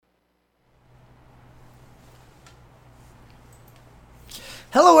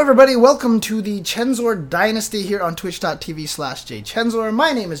Hello everybody, welcome to the Chenzor Dynasty here on twitch.tv/jchenzor.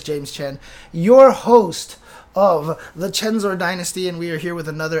 My name is James Chen, your host of the Chenzor Dynasty, and we are here with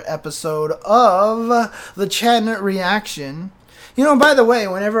another episode of the Chen Reaction. You know, by the way,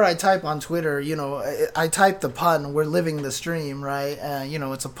 whenever I type on Twitter, I type the pun, we're living the stream, right?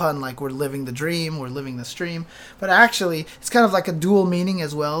 It's a pun like we're living the dream, we're living the stream. But actually, it's kind of like a dual meaning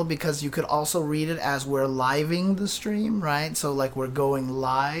as well, because you could also read it as we're living the stream, right? So like we're going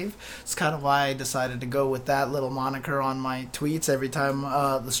live. It's kind of why I decided to go with that little moniker on my tweets every time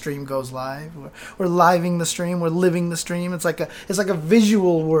the stream goes live. We're living the stream, we're living the stream. It's like a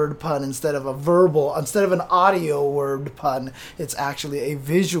visual word pun instead of an audio word pun. It's actually a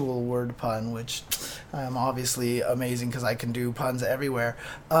visual word pun, which I'm obviously amazing because I can do puns everywhere.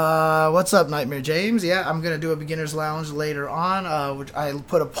 What's up, Nightmare James? Yeah, I'm going to do a beginner's lounge later on, which I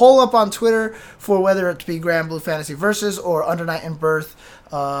put a poll up on Twitter for whether it to be Grand Blue Fantasy Versus or Under Night and Birth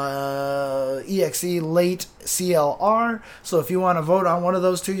EXE Late CLR. So if you want to vote on one of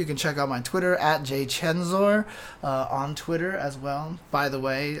those two, you can check out my Twitter at jchenzor on Twitter as well. By the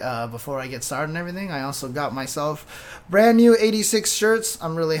way, before I get started and everything, I also got myself brand new 86 shirts.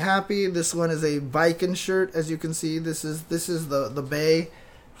 I'm really happy. This one is a Biken shirt, as you can see. This is the Bay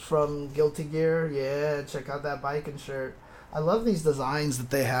from Guilty Gear. Yeah, check out that Biken shirt. I love these designs that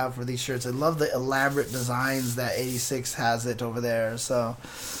they have for these shirts. I love the elaborate designs that 86 has it over there. So,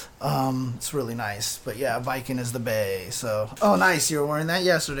 it's really nice. But yeah, Biking is the Bay. So, oh, nice. You were wearing that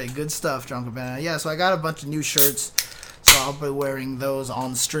yesterday. Good stuff, Drunken Banana. Yeah, so I got a bunch of new shirts. So I'll be wearing those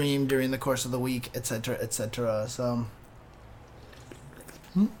on stream during the course of the week, etc., etc. So,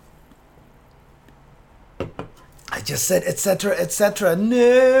 I just said etc., etc.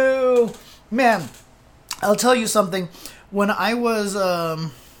 No! Man, I'll tell you something. When I was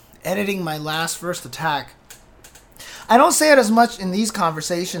editing my last First Attack, I don't say it as much in these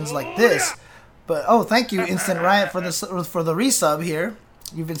conversations like this, but thank you, Instant Riot, for the resub here.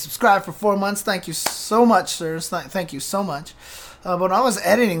 You've been subscribed for 4 months. Thank you so much, sirs. Thank you so much. But when I was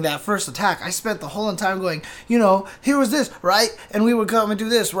editing that First Attack, I spent the whole time going, here was this, right? And we would come and do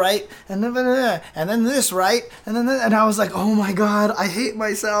this, right? And then this, right? And I was like, oh my god, I hate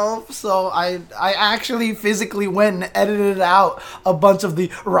myself. So I actually physically went and edited out a bunch of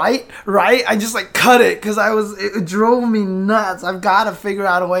the right? I just like cut it because it drove me nuts. I've got to figure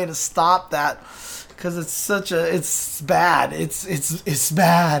out a way to stop that. Because it's bad. It's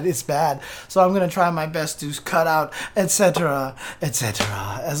bad. So I'm going to try my best to cut out, etc.,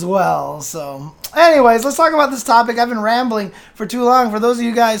 as well. So, anyways, let's talk about this topic. I've been rambling for too long. For those of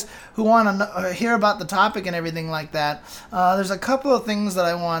you guys who want to hear about the topic and everything like that, there's a couple of things that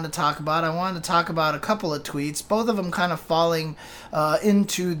I wanted to talk about. I wanted to talk about a couple of tweets, both of them kind of falling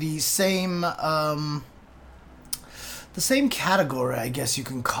into the same category, I guess you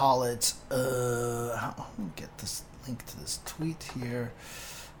can call it. Let me get this link to this tweet here.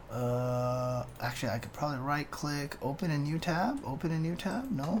 Actually, I could probably right-click, open a new tab.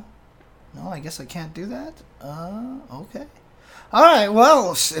 No, I guess I can't do that. Okay. All right.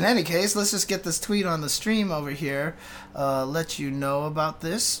 Well, in any case, let's just get this tweet on the stream over here. Let you know about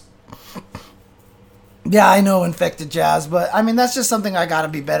this. Yeah, I know, Infected Jazz, but I mean that's just something I got to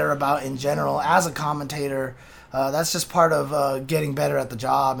be better about in general as a commentator. That's just part of getting better at the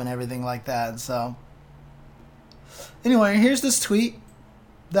job and everything like that. So, anyway, here's this tweet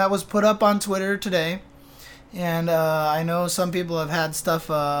that was put up on Twitter today. And I know some people have had stuff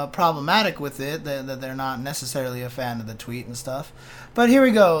problematic with it, that they're not necessarily a fan of the tweet and stuff. But here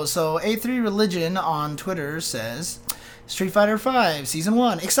we go. So, A3 Religion on Twitter says, Street Fighter V Season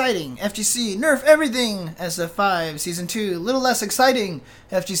 1, exciting. FGC, nerf everything. SF5 Season 2, little less exciting.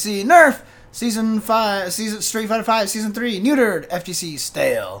 FGC, nerf. Street Fighter 5 Season 3, neutered. FGC,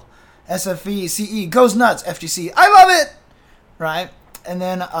 stale. SFE CE goes nuts. FGC, I love it. Right? And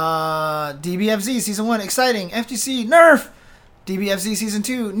then DBFZ Season 1, exciting. FGC, nerf. DBFZ Season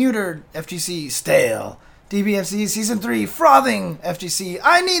 2, neutered. FGC, stale. DBFZ Season 3, frothing. FGC,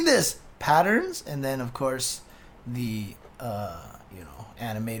 I need this. Patterns. And then, of course, the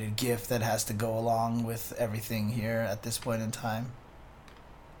animated GIF that has to go along with everything here at this point in time.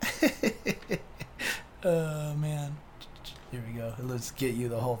 Oh man, here we go. Let's get you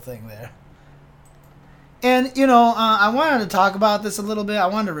the whole thing there. And I wanted to talk about this a little bit. I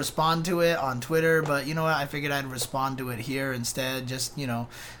wanted to respond to it on Twitter, but you know what, I figured I'd respond to it here instead, just because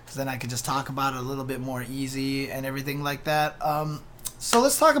then I could just talk about it a little bit more easy and everything like that. So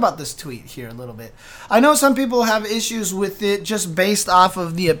let's talk about this tweet here a little bit. I know some people have issues with it just based off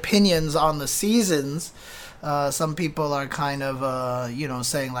of the opinions on the seasons. Some people are kind of,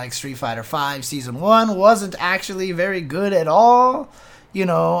 saying like Street Fighter V Season 1 wasn't actually very good at all.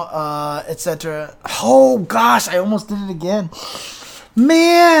 etc. Oh gosh, I almost did it again.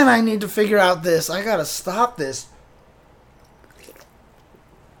 Man, I need to figure out this. I gotta stop this.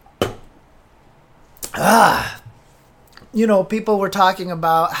 People were talking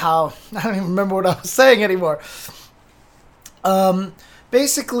about how I don't even remember what I was saying anymore.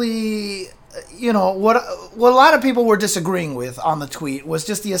 Basically, what a lot of people were disagreeing with on the tweet was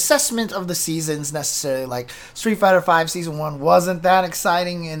just the assessment of the seasons necessarily. Like Street Fighter V Season 1 wasn't that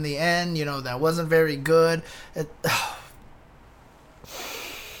exciting in the end. That wasn't very good.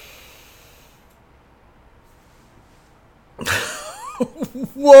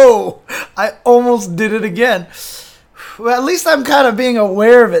 Whoa! I almost did it again. Well, at least I'm kind of being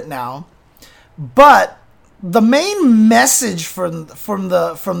aware of it now. But the main message from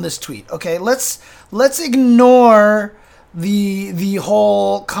this tweet, okay, let's ignore the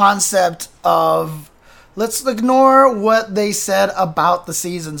whole concept of, let's ignore what they said about the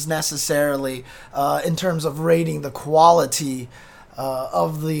seasons necessarily in terms of rating the quality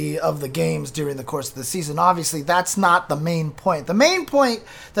of the games during the course of the season. Obviously, that's not the main point. The main point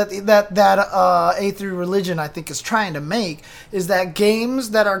that A3 Religion, I think, is trying to make is that games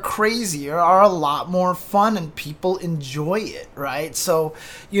that are crazier are a lot more fun and people enjoy it, right? So,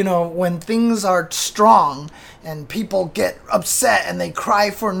 when things are strong and people get upset and they cry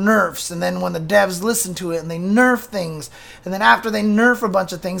for nerfs, and then when the devs listen to it and they nerf things, and then after they nerf a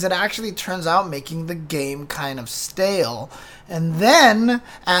bunch of things, it actually turns out making the game kind of stale. And then,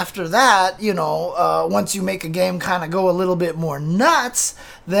 after that, once you make a game kind of go a little bit more nuts,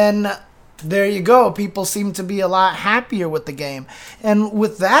 then there you go. People seem to be a lot happier with the game. And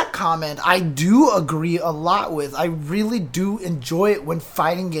with that comment, I do agree a lot with. I really do enjoy it when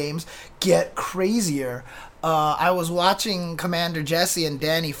fighting games get crazier. I was watching Commander Jesse and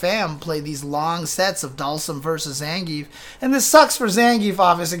Danny Pham play these long sets of Dhalsim versus Zangief. And this sucks for Zangief,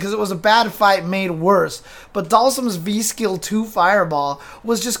 obviously, because it was a bad fight made worse. But Dhalsim's V-Skill 2 Fireball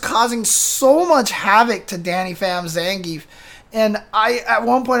was just causing so much havoc to Danny Pham's Zangief. And at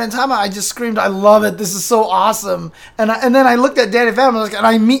one point in time, I just screamed, "I love it! This is so awesome!" And then I looked at Danny Pham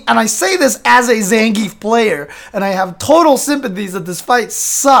and I say this as a Zangief player, and I have total sympathies that this fight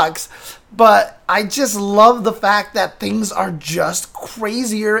sucks. But I just love the fact that things are just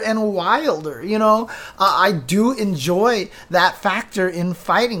crazier and wilder, I do enjoy that factor in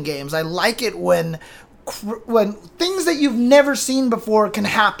fighting games. I like it when things that you've never seen before can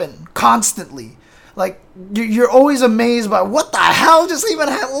happen constantly. Like, you're always amazed by what the hell just even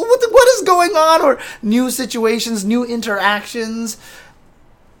happened? What is going on? Or new situations, new interactions,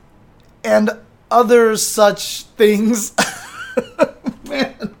 and other such things.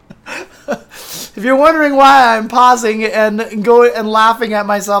 Man. If you're wondering why I'm pausing and going and laughing at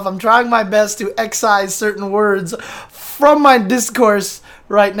myself, I'm trying my best to excise certain words from my discourse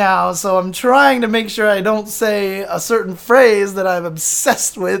right now. So I'm trying to make sure I don't say a certain phrase that I'm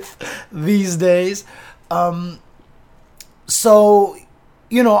obsessed with these days. I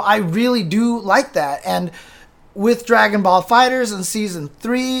really do like that. And with Dragon Ball FighterZ in Season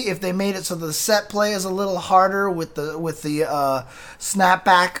 3, if they made it so the set play is a little harder with the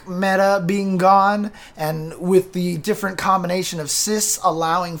snapback meta being gone, and with the different combination of sys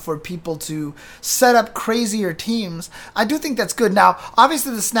allowing for people to set up crazier teams, I do think that's good. Now,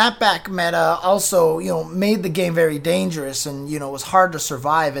 obviously the snapback meta also, made the game very dangerous and, was hard to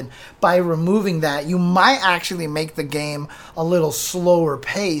survive, and by removing that, you might actually make the game a little slower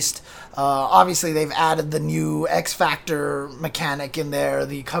paced. Obviously, they've added the new X Factor mechanic in there,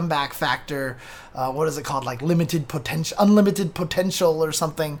 the comeback factor. What is it called? Like unlimited potential or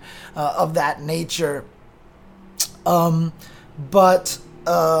something of that nature. But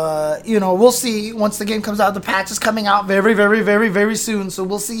we'll see once the game comes out. The patch is coming out very, very, very, very soon. So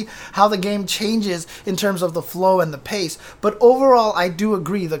we'll see how the game changes in terms of the flow and the pace. But overall, I do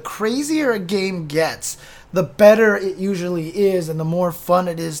agree. The crazier a game gets, the better it usually is and the more fun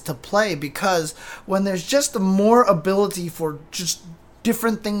it is to play, because when there's just more ability for just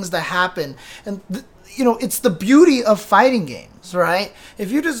different things to happen, and it's the beauty of fighting games, right?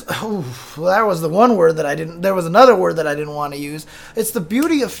 If you just, that was the one word that there was another word that I didn't want to use. It's the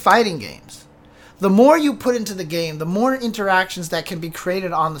beauty of fighting games. The more you put into the game, the more interactions that can be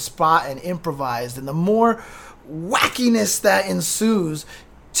created on the spot and improvised, and the more wackiness that ensues,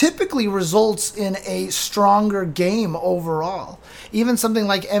 typically results in a stronger game overall. Even something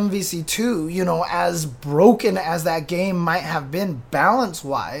like MVC2, as broken as that game might have been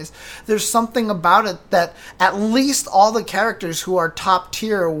balance-wise, there's something about it that at least all the characters who are top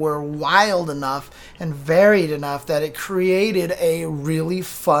tier were wild enough and varied enough that it created a really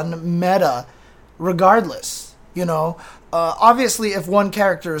fun meta regardless. You know, obviously, if one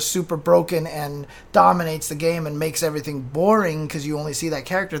character is super broken and dominates the game and makes everything boring because you only see that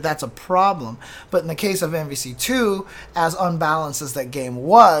character, that's a problem. But in the case of MVC2, as unbalanced as that game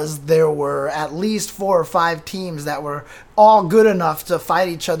was, there were at least 4 or 5 teams that were all good enough to fight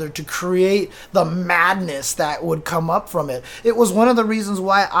each other to create the madness that would come up from it. It was one of the reasons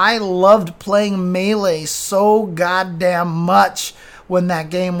why I loved playing Melee so goddamn much when that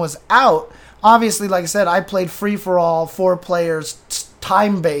game was out. Obviously, like I said, I played free-for-all, 4 players,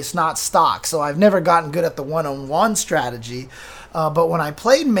 time-based, not stock. So I've never gotten good at the one-on-one strategy. But when I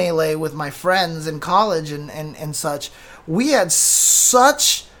played Melee with my friends in college and such, we had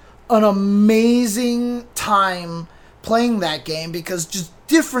such an amazing time playing that game because just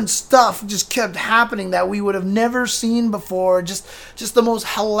different stuff just kept happening that we would have never seen before. Just the most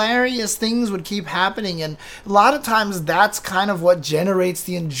hilarious things would keep happening, and a lot of times that's kind of what generates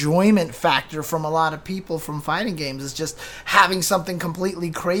the enjoyment factor from a lot of people from fighting games, is just having something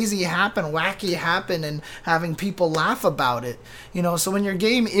completely crazy happen, wacky happen, and having people laugh about it. You know, so when your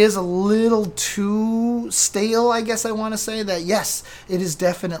game is a little too stale, I guess I want to say that, yes, it is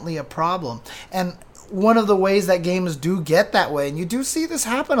definitely a problem. And one of the ways that games do get that way, and you do see this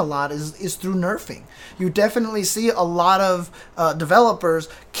happen a lot, is through nerfing. You definitely see a lot of developers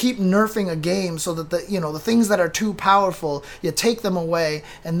keep nerfing a game so that the things that are too powerful, you take them away,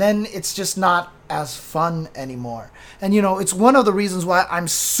 and then it's just not as fun anymore. And it's one of the reasons why I'm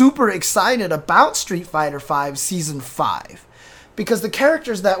super excited about Street Fighter V Season 5. Because the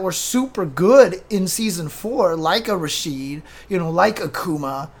characters that were super good in Season 4, like a Rashid, like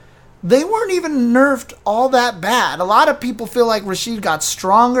Akuma, they weren't even nerfed all that bad. A lot of people feel like Rashid got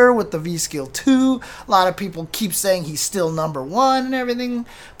stronger with the V-Skill 2. A lot of people keep saying he's still number 1 and everything.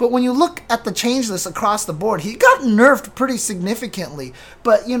 But when you look at the change list across the board, he got nerfed pretty significantly.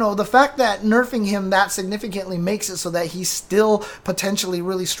 But, the fact that nerfing him that significantly makes it so that he's still potentially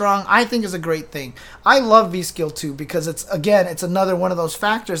really strong, I think is a great thing. I love V-Skill 2 because it's another one of those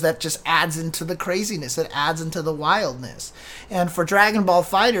factors that just adds into the craziness. It adds into the wildness. And for Dragon Ball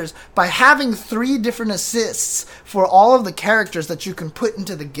FighterZ, by having 3 different assists for all of the characters that you can put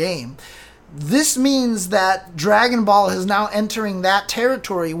into the game, this means that Dragon Ball is now entering that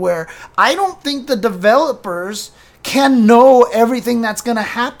territory where I don't think the developers can know everything that's going to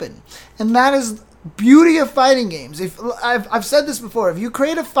happen. And that is beauty of fighting games. I've said this before, if you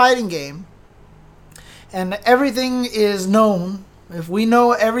create a fighting game and everything is known, if we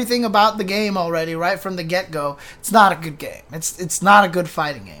know everything about the game already right from the get-go, it's not a good game. It's not a good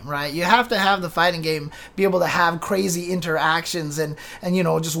fighting game, right? You have to have the fighting game be able to have crazy interactions and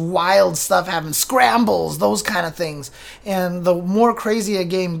just wild stuff happen, scrambles, those kind of things. And the more crazy a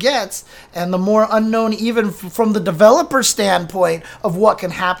game gets, and the more unknown even from the developer standpoint of what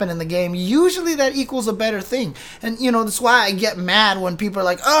can happen in the game, usually that equals a better thing. And that's why I get mad when people are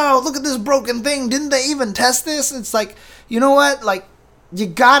like, oh, look at this broken thing, didn't they even test this? It's like, you know what? Like, you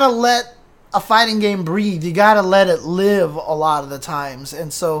gotta let a fighting game breathe. You gotta let it live a lot of the times.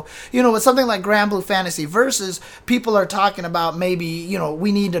 And so, with something like Granblue Fantasy Versus, people are talking about maybe,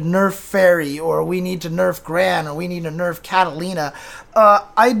 we need to nerf Fairy, or we need to nerf Gran, or we need to nerf Catalina.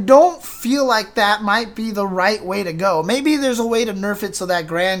 I don't feel like that might be the right way to go. Maybe there's a way to nerf it so that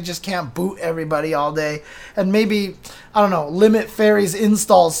Gran just can't boot everybody all day. And maybe, I don't know, limit Fairy's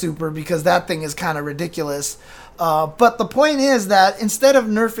install super, because that thing is kind of ridiculous. But the point is that instead of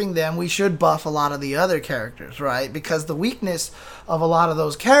nerfing them, we should buff a lot of the other characters, right? Because the weakness of a lot of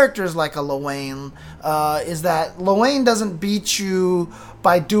those characters, like a Luane, is that Luane doesn't beat you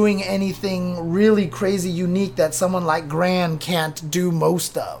by doing anything really crazy unique that someone like Gran can't do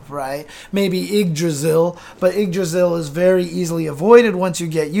most of, right? Maybe Yggdrasil, but Yggdrasil is very easily avoided once you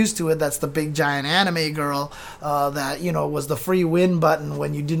get used to it. That's the big giant anime girl that, was the free win button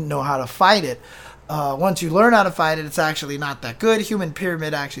when you didn't know how to fight it. Once you learn how to fight it, it's actually not that good. Human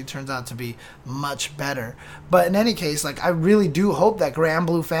Pyramid actually turns out to be much better. But in any case, I really do hope that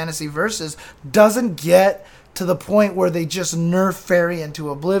Granblue Fantasy Versus doesn't get to the point where they just nerf Fairy into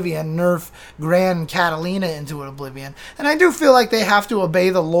oblivion, nerf Gran and Catalina into oblivion. And I do feel like they have to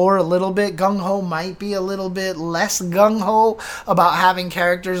obey the lore a little bit. Gung-Ho might be a little bit less gung-ho about having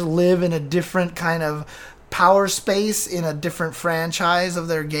characters live in a different kind of power space in a different franchise of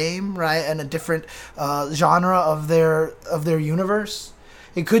their game, right, and a different genre of their universe.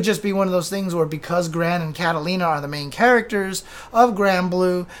 It could just be one of those things where because Gran and Catalina are the main characters of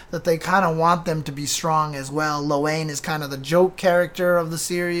Granblue, that they kind of want them to be strong as well. Loane is kind of the joke character of the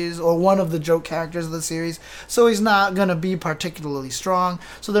series, or one of the joke characters of the series, so he's not going to be particularly strong.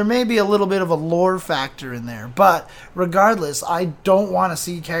 So there may be a little bit of a lore factor in there. But regardless, I don't want to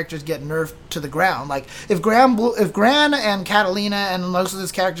see characters get nerfed to the ground. Like, if Gran and Catalina and most of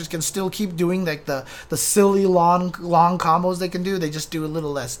these characters can still keep doing like the silly long combos they can do, they just do a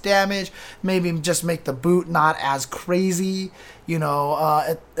little less damage. Maybe just make the boot not as crazy.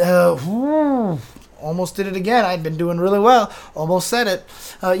 Almost did it again. I'd been doing really well. Almost said it.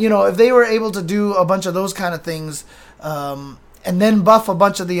 If they were able to do a bunch of those kind of things, and then buff a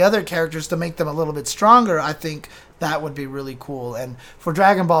bunch of the other characters to make them a little bit stronger, I think that would be really cool. And for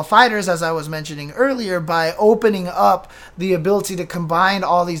Dragon Ball FighterZ, as I was mentioning earlier, by opening up the ability to combine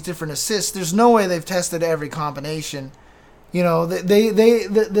all these different assists, there's no way they've tested every combination. Their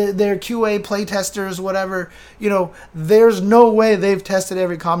QA playtesters, whatever, there's no way they've tested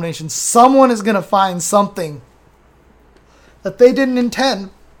every combination. Someone is going to find something that they didn't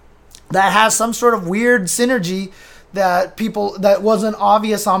intend that has some sort of weird synergy that wasn't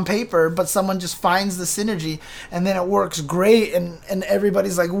obvious on paper, but someone just finds the synergy and then it works great, and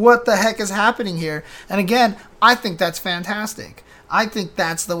everybody's like, what the heck is happening here? And again, I think that's fantastic. I think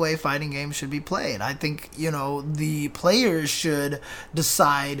that's the way fighting games should be played. I think, the players should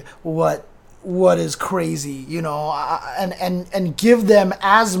decide what is crazy, and give them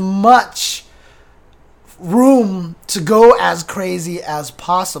as much room to go as crazy as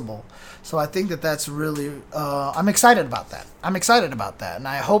possible. So I think that's really, I'm excited about that. And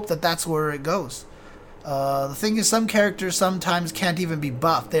I hope that that's where it goes. The thing is, some characters sometimes can't even be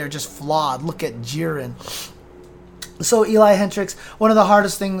buffed. They're just flawed. Look at Jiren. So Eli Hendricks, one of the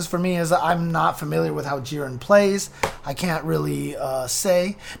hardest things for me is that I'm not familiar with how Jiren plays. I can't really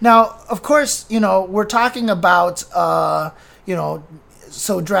say. Now, of course, we're talking about, so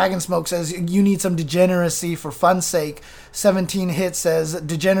Dragon Smoke says you need some degeneracy for fun's sake. 17 Hits says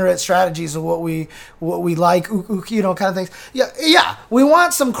degenerate strategies are what we like, kind of things. Yeah, we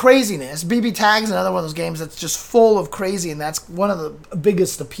want some craziness. BB Tag's another one of those games that's just full of crazy, and that's one of the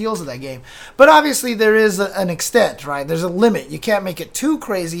biggest appeals of that game. But obviously there is an extent, right? There's a limit. You can't make it too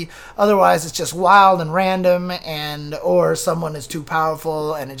crazy, otherwise it's just wild and random, or someone is too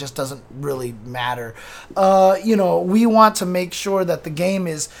powerful and it just doesn't really matter. We want to make sure that the game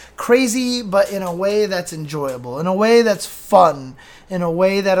is crazy, but in a way that's enjoyable, in a way that's fun, in a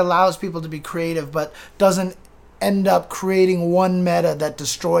way that allows people to be creative, but doesn't end up creating one meta that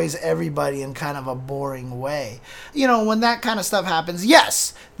destroys everybody in kind of a boring way. When that kind of stuff happens,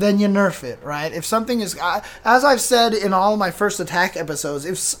 yes, then you nerf it, right? If something is, as I've said in all of my First Attack episodes,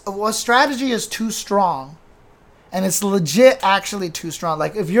 if a strategy is too strong, and it's legit actually too strong.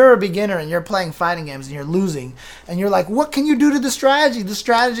 Like, if you're a beginner and you're playing fighting games and you're losing, and you're like, what can you do to the strategy? The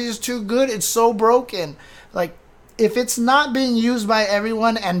strategy is too good. It's so broken. Like, if it's not being used by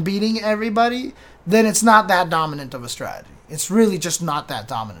everyone and beating everybody, then it's not that dominant of a strategy. It's really just not that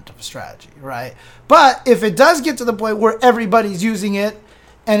dominant of a strategy, right? But if it does get to the point where everybody's using it,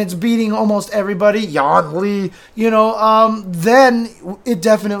 and it's beating almost everybody, Yan Li, then it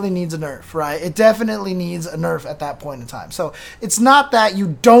definitely needs a nerf, right? It definitely needs a nerf at that point in time. So it's not that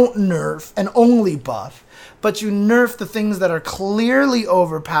you don't nerf and only buff, but you nerf the things that are clearly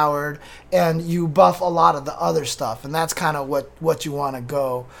overpowered and you buff a lot of the other stuff. And that's kind of what you want to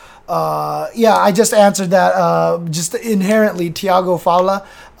go. I just answered that just inherently, Tiago Fowler.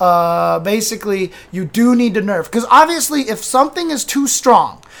 Basically, you do need to nerf. Because obviously, if something is too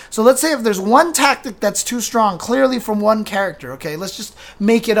strong, so let's say if there's one tactic that's too strong, clearly from one character, okay, let's just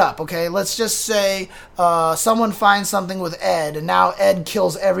make it up, okay? Let's just say someone finds something with Ed, and now Ed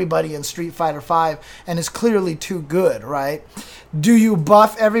kills everybody in Street Fighter V, and is clearly too good, right? Do you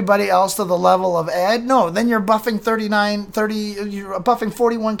buff everybody else to the level of Ed? No, then you're buffing 30, you're buffing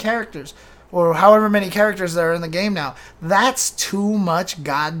 41 characters, or however many characters there are in the game now. That's too much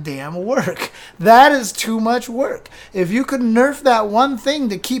goddamn work. That is too much work. If you could nerf that one thing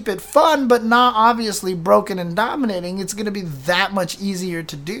to keep it fun, but not obviously broken and dominating, it's going to be that much easier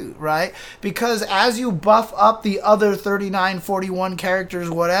to do, right? Because as you buff up the other 39, 41 characters,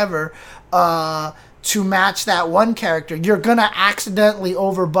 whatever, to match that one character, you're going to accidentally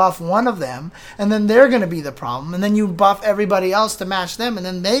overbuff one of them, and then they're going to be the problem, and then you buff everybody else to match them, and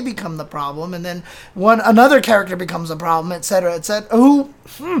then they become the problem, and then another character becomes a problem, etc., etc.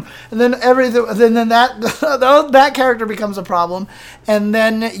 And then that character becomes a problem, and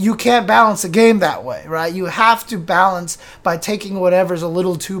then you can't balance the game that way, right? You have to balance by taking whatever's a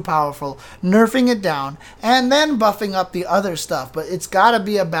little too powerful, nerfing it down, and then buffing up the other stuff. But it's got to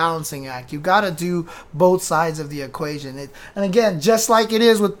be a balancing act. You've got to do both sides of the equation. And again, just like it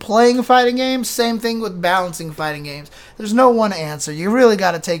is with playing fighting games, same thing with balancing fighting games. There's no one answer. You really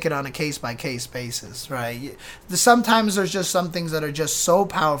got to take it on a case-by-case basis, right? Sometimes there's just some things that are just so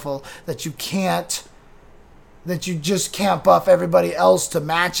powerful that you just can't buff everybody else to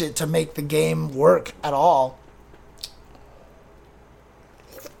match it to make the game work at all.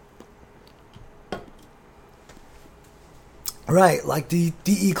 Right, like the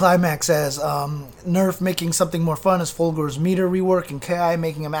DE Climax says, Nerf making something more fun is Fulgur's meter rework, and KI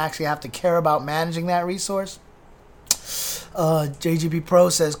making him actually have to care about managing that resource. JGB Pro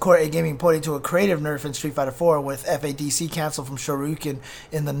says Core 8 Gaming pointed to a creative nerf in Street Fighter 4 with FADC canceled from Shoryuken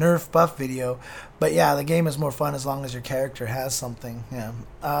in the nerf buff video. But yeah, the game is more fun as long as your character has something. Yeah.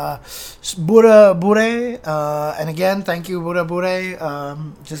 Buddha Bure, and again, thank you, Buddha Bure.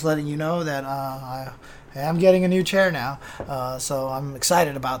 Just letting you know that I'm getting a new chair now, so I'm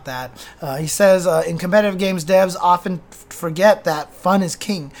excited about that. He says, in competitive games, devs often forget that fun is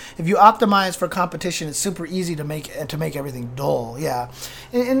king. If you optimize for competition, it's super easy to make everything dull. Yeah,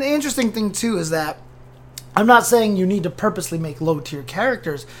 and the interesting thing too is that I'm not saying you need to purposely make low-tier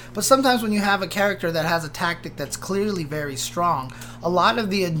characters, but sometimes when you have a character that has a tactic that's clearly very strong, a lot of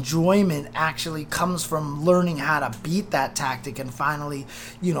the enjoyment actually comes from learning how to beat that tactic and finally,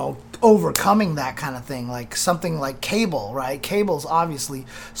 overcoming that kind of thing. Like something like Cable, right? Cable's obviously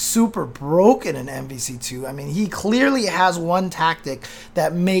super broken in MVC2. I mean, he clearly has one tactic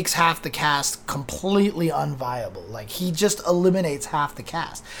that makes half the cast completely unviable. Like, he just eliminates half the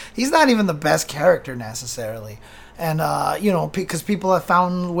cast. He's not even the best character necessarily. And, because people have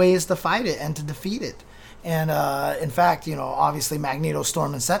found ways to fight it and to defeat it. And, in fact, obviously Magneto,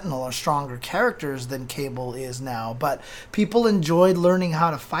 Storm, and Sentinel are stronger characters than Cable is now. But people enjoyed learning how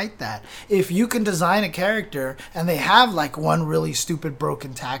to fight that. If you can design a character and they have, like, one really stupid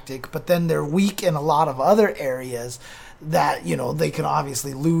broken tactic, but then they're weak in a lot of other areas that, they can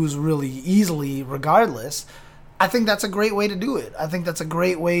obviously lose really easily regardless, I think that's a great way to do it. I think that's a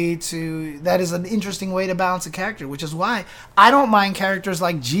great way that is an interesting way to balance a character, which is why I don't mind characters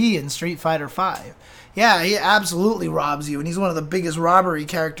like G in Street Fighter V. Yeah, he absolutely robs you, and he's one of the biggest robbery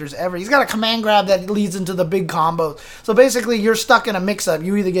characters ever. He's got a command grab that leads into the big combos. So basically, you're stuck in a mix-up.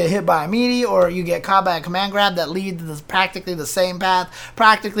 You either get hit by a meaty, or you get caught by a command grab that leads to practically the same path,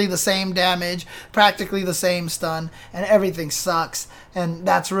 practically the same damage, practically the same stun, and everything sucks. And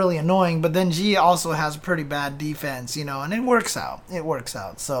that's really annoying. But then G also has pretty bad defense, and it works out. It works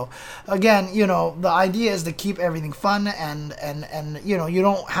out. So, again, the idea is to keep everything fun, and you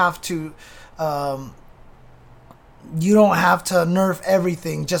don't have to... you don't have to nerf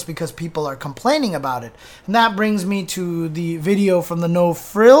everything just because people are complaining about it. And that brings me to the video from the No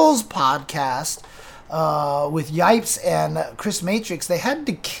Frills podcast with Yipes and Chris Matrix. They had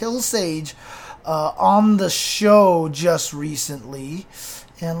to kill Sage on the show just recently.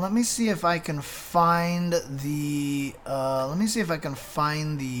 And let me see if I can find the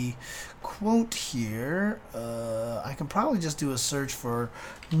quote here. I can probably just do a search for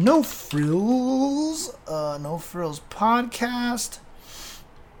No Frills podcast.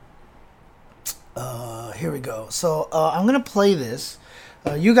 Here we go. So I'm gonna play this.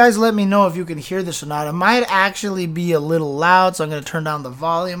 You guys let me know if you can hear this or not. It might actually be a little loud, so I'm gonna turn down the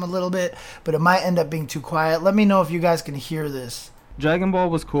volume a little bit, but it might end up being too quiet. Let me know if you guys can hear this. Dragon Ball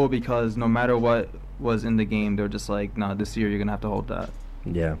was cool because no matter what was in the game, they were just like, nah, this year you're gonna have to hold that.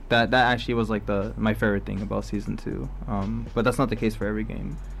 Yeah. That actually was like my favorite thing about season 2. But that's not the case for every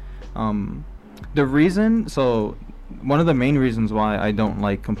game. One of the main reasons why I don't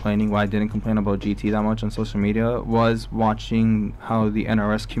like complaining, why I didn't complain about GT that much on social media, was watching how the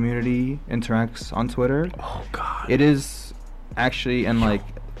NRS community interacts on Twitter. Oh God. It is actually, and like,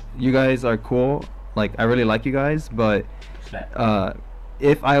 you guys are cool. Like, I really like you guys, but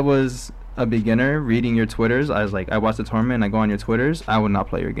if I was a beginner reading your Twitters, I watch the tournament and I go on your Twitters, I would not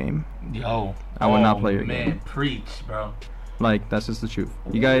play your game. I would not play your game. Man, preach, bro. Like, that's just the truth.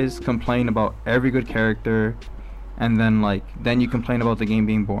 You guys complain about every good character, and then you complain about the game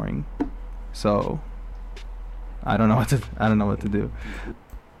being boring. So I don't know what to do.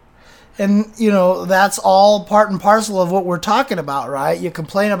 And, that's all part and parcel of what we're talking about, right? You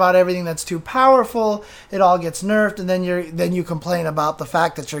complain about everything that's too powerful, it all gets nerfed, and then you complain about the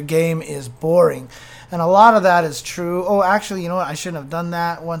fact that your game is boring. And a lot of that is true. Oh, actually, you know what? I shouldn't have done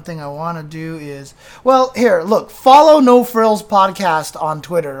that. One thing I want to do is... Well, here, look. Follow No Frills Podcast on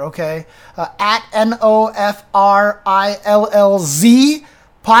Twitter, okay? At NOFRILLZ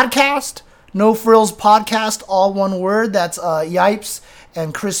Podcast. No Frills Podcast, all one word. That's Yipes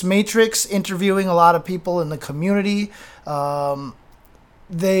and Chris Matrix interviewing a lot of people in the community. In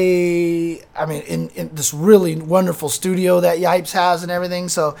this really wonderful studio that Yipes has and everything.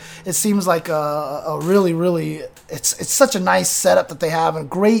 So it seems like a really, really, it's such a nice setup that they have, and a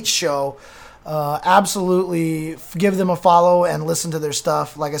great show. Absolutely give them a follow and listen to their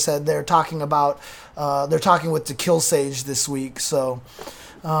stuff. Like I said, they're talking with the Kill Sage this week. So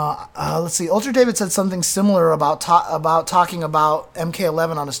let's see. Ultra David said something similar about talking about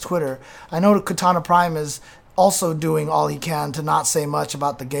MK11 on his Twitter. I know Katana Prime is also doing all he can to not say much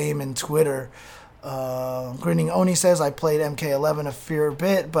about the game in Twitter. Grinning Oni says, I played MK11 a fair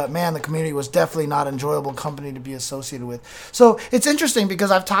bit, but man, the community was definitely not enjoyable company to be associated with. So it's interesting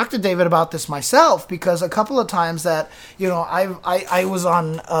because I've talked to David about this myself, because a couple of times that, I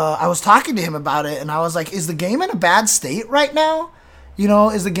was talking to him about it, and I was like, is the game in a bad state right now?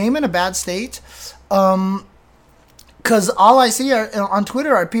 Is the game in a bad state? Because all I see on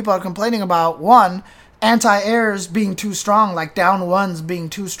Twitter are people are complaining about, one, anti-airs being too strong, like down ones being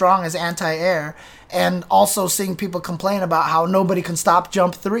too strong as anti-air, and also seeing people complain about how nobody can stop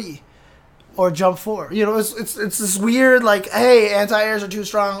jump 3 or jump 4. It's this weird, like, hey, anti-airs are too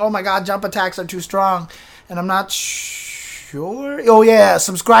strong, oh my god, jump attacks are too strong, and I'm not sure. Oh yeah,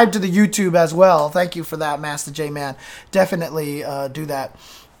 subscribe to the YouTube as well. Thank you for that, Master J-Man. Definitely do that.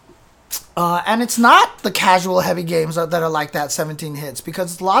 And it's not the casual heavy games that are like that 17 hits,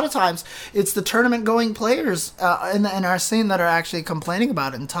 because a lot of times it's the tournament going players in our scene that are actually complaining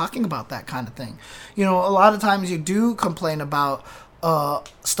about it and talking about that kind of thing. A lot of times you do complain about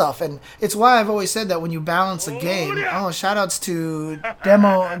stuff, and it's why I've always said that when you balance a game. Oh, shout outs to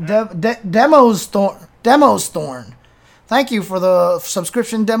Demos Thorn. Thank you for the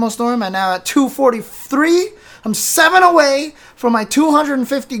subscription, Demo Storm. And now at 243, I'm 7 away from my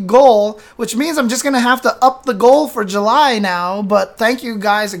 250 goal, which means I'm just going to have to up the goal for July now. But thank you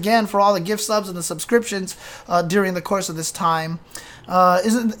guys again for all the gift subs and the subscriptions during the course of this time.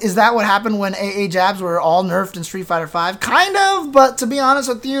 Is that what happened when AA jabs were all nerfed in Street Fighter V? Kind of, but to be honest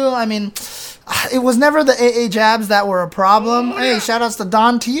with you, I mean, it was never the AA jabs that were a problem. Hey, shout outs to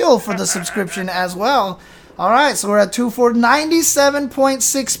Don Teal for the subscription as well. All right, so we're at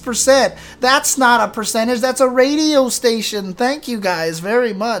 97.6%. That's not a percentage. That's a radio station. Thank you guys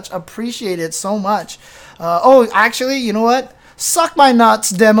very much. Appreciate it so much. Actually, you know what? Suck my nuts,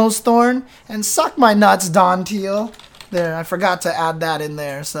 Demos Thorn, and suck my nuts, Don Teal. There, I forgot to add that in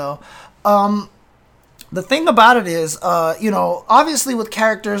there. So, the thing about it is, obviously with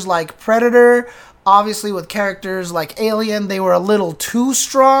characters like Predator, obviously with characters like Alien, they were a little too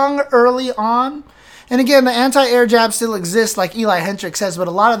strong early on. And again, the anti-air jab still exists, like Eli Hendricks says, but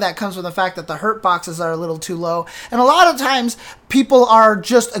a lot of that comes from the fact that the hurt boxes are a little too low. And a lot of times, people are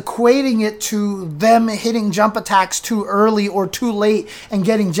just equating it to them hitting jump attacks too early or too late and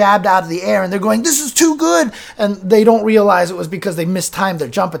getting jabbed out of the air. And they're going, this is too good. And they don't realize it was because they mistimed their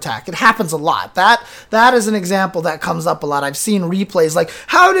jump attack. It happens a lot. That is an example that comes up a lot. I've seen replays like,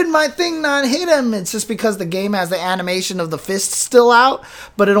 how did my thing not hit him? It's just because the game has the animation of the fist still out,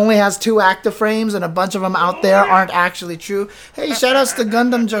 but it only has 2 active frames, and a bunch of them out there aren't actually true. Hey, shout outs to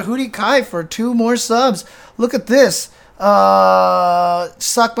Gundam Jahudi Kai for 2 more subs. Look at this.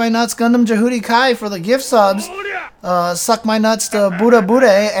 Suck my nuts, Gundam Jahudi Kai for the gift subs. Suck my nuts to Buddha Bude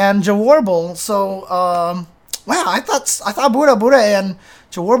and Jawarble. So, wow, I thought Buddha Bude and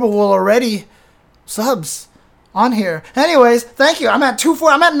Jawarble were already subs on here. Anyways, thank you. I'm at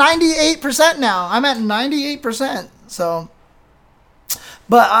 98% now. I'm at 98%. So,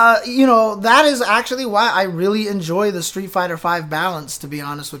 but, that is actually why I really enjoy the Street Fighter V balance, to be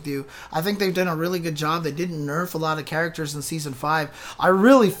honest with you. I think they've done a really good job. They didn't nerf a lot of characters in Season 5. I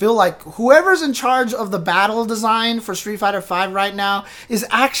really feel like whoever's in charge of the battle design for Street Fighter V right now is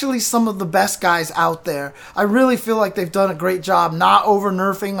actually some of the best guys out there. I really feel like they've done a great job not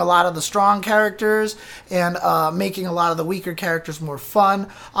over-nerfing a lot of the strong characters and making a lot of the weaker characters more fun.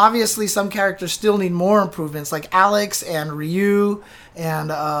 Obviously, some characters still need more improvements, like Alex and Ryu.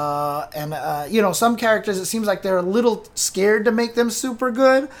 And some characters, it seems like they're a little scared to make them super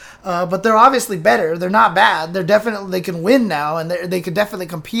good, but they're obviously better. They're not bad. They can win now, and they could definitely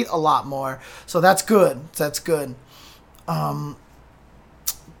compete a lot more. So that's good.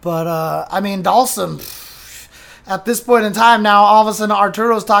 But, I mean, Dalsum, at this point in time now, all of a sudden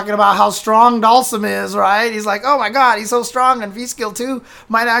Arturo's talking about how strong Dalsum is, right? He's like, oh my god, he's so strong, and V-Skill 2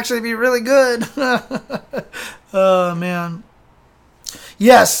 might actually be really good. Oh, man.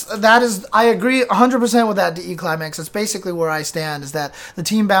 Yes, that is, I agree 100% with that, DE Climax. It's basically where I stand, is that the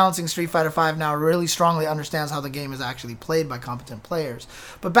team balancing Street Fighter V now really strongly understands how the game is actually played by competent players.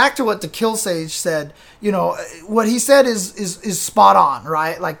 But back to what the Killsage said, you know, what he said is spot on,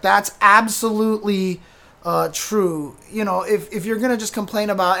 right? Like, that's absolutely true. You know, if you're gonna just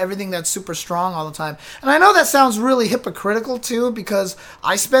complain about everything that's super strong all the time, and I know that sounds really hypocritical too, because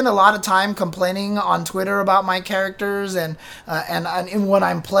I spend a lot of time complaining on Twitter about my characters, and when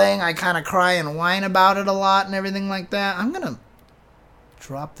I'm playing, I kind of cry and whine about it a lot and everything like that. I'm gonna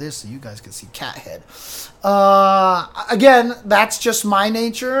drop this so you guys can see cat head. Again, that's just my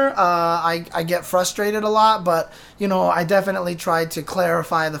nature. I get frustrated a lot, but, you know, I definitely tried to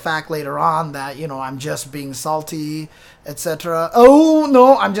clarify the fact later on that, you know, I'm just being salty, etc. Oh,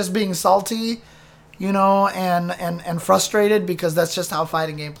 no, I'm just being salty, you know, and frustrated, because that's just how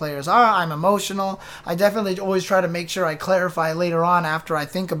fighting game players are. I'm emotional. I definitely always try to make sure I clarify later on after I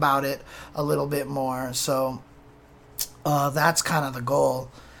think about it a little bit more. So that's kind of the goal,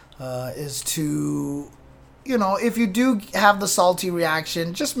 is to, you know, if you do have the salty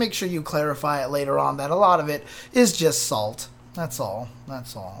reaction, just make sure you clarify it later on that a lot of it is just salt. That's all.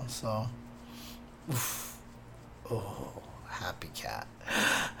 That's all. So, oof. Oh, happy cat.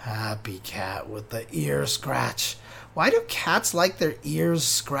 Happy cat with the ear scratch. Why do cats like their ears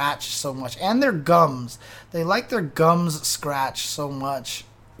scratched so much? And their gums. They like their gums scratched so much.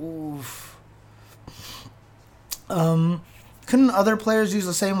 Oof. Couldn't other players use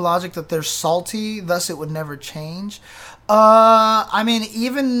the same logic that they're salty, thus it would never change? I mean,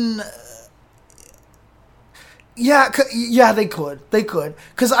 even... Yeah, they could. They could.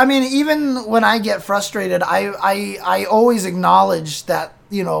 Because, I mean, even when I get frustrated, I always acknowledge that,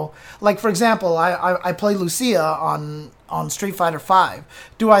 you know... Like, for example, I play Lucia on Street Fighter V.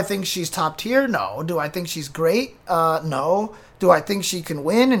 Do I think she's top tier? No. Do I think she's great? No. Do I think she can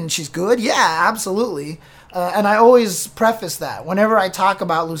win and she's good? Yeah, absolutely. And I always preface that whenever I talk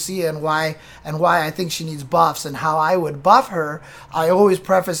about Lucia and why I think she needs buffs and how I would buff her. I always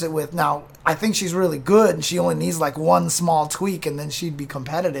preface it with, now, I think she's really good and she only needs like one small tweak and then she'd be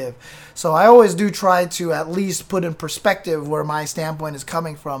competitive. So I always do try to at least put in perspective where my standpoint is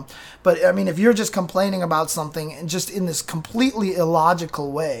coming from. But I mean, if you're just complaining about something and just in this completely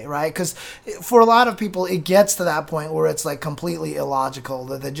illogical way, right? Because for a lot of people, it gets to that point where it's like completely illogical,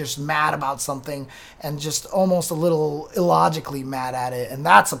 that they're just mad about something and just almost a little illogically mad at it. And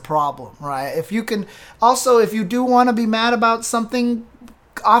that's a problem, right? If you can also, if you do want to be mad about something,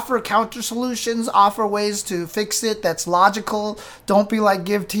 offer counter solutions, offer ways to fix it that's logical. Don't be like,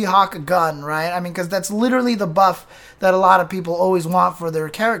 give T-Hawk a gun, right? I mean, because that's literally the buff that a lot of people always want for their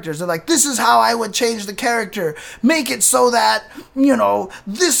characters. They're like, this is how I would change the character. Make it so that, you know,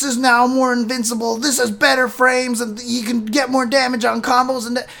 this is now more invincible. This has better frames and you can get more damage on combos.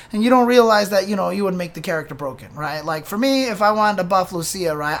 And you don't realize that, you know, you would make the character broken, right? Like for me, if I wanted to buff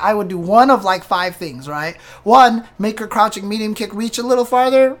Lucia, right, I would do one of like 5 things, right? 1, make her crouching medium kick reach a little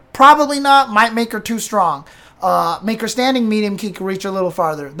farther. Probably not. Might make her too strong. Make her standing medium kick reach a little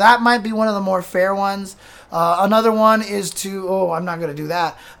farther. That might be one of the more fair ones. Another one is to, I'm not going to do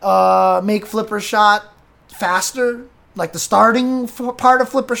that. Make flipper shot faster, like the starting part of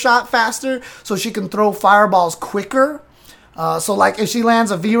flipper shot faster, so she can throw fireballs quicker. So like if she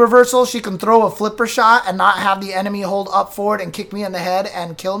lands a V reversal, she can throw a flipper shot and not have the enemy hold up forward and kick me in the head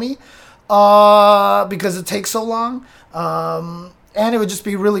and kill me, because it takes so long. And it would just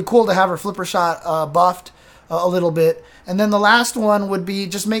be really cool to have her flipper shot buffed a little bit. And then the last one would be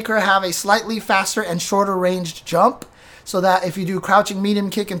just make her have a slightly faster and shorter ranged jump, so that if you do crouching medium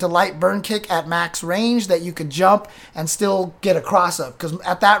kick into light burn kick at max range, that you could jump and still get a cross up, because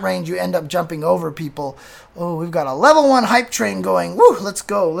at that range you end up jumping over people. Oh, we've got a level 1 hype train going. Woo, let's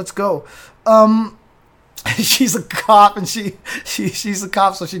go. She's a cop, and she's a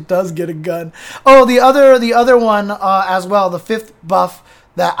cop, so she does get a gun. Oh, the other one as well, the 5th buff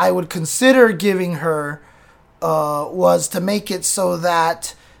that I would consider giving her was to make it so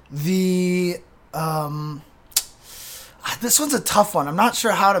that the this one's a tough one. I'm not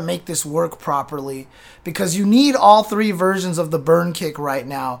sure how to make this work properly, because you need all 3 versions of the burn kick right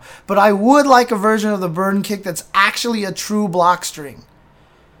now. But I would like a version of the burn kick that's actually a true block string.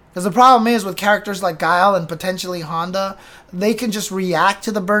 Because the problem is with characters like Guile and potentially Honda, they can just react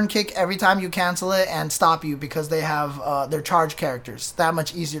to the burn kick every time you cancel it and stop you because they have their charge characters. That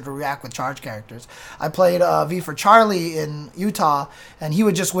much easier to react with charge characters. I played V for Charlie in Utah, and he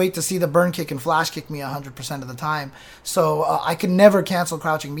would just wait to see the burn kick and flash kick me 100% of the time. So I could never cancel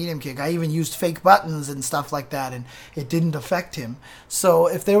crouching medium kick. I even used fake buttons and stuff like that, and it didn't affect him. So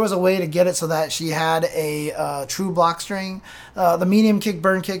if there was a way to get it so that she had a true block string, the medium kick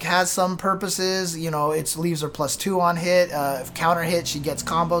burn kick has some purposes. You know, it leaves her +2 on hit. If counter hit, she gets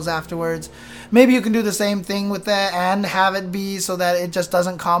combos afterwards. Maybe you can do the same thing with that and have it be so that it just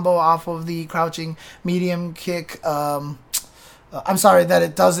doesn't combo off of the crouching medium kick. I'm sorry, that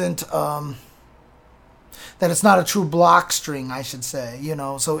it doesn't... that it's not a true block string, I should say, you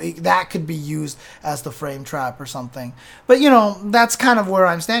know, so that could be used as the frame trap or something. But, you know, that's kind of where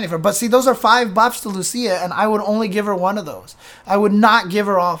I'm standing for. But see, those are 5 buffs to Lucia, and I would only give her one of those. I would not give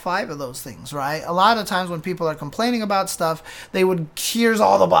her all 5 of those things, right? A lot of times when people are complaining about stuff, they would, here's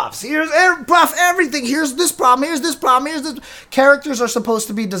all the buffs. Here's buff everything. Here's this problem. Here's this problem. Here's this. Characters are supposed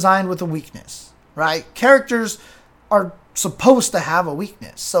to be designed with a weakness, right? Characters are supposed to have a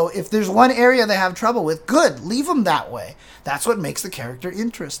weakness. So if there's one area they have trouble with, good, leave them that way. That's what makes the character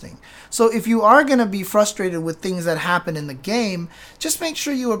interesting. So if you are going to be frustrated with things that happen in the game, just make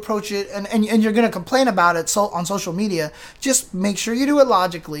sure you approach it, and you're going to complain about it on social media, just make sure you do it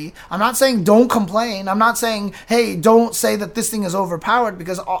logically. I'm not saying don't complain. I'm not saying, hey, don't say that this thing is overpowered,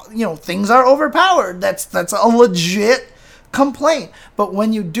 because, you know, things are overpowered. That's a legit complaint. But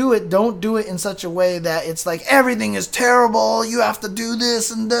when you do it, don't do it in such a way that it's like everything is terrible, you have to do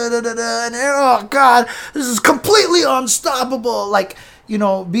this and da da da da, and oh god, this is completely unstoppable. Like, you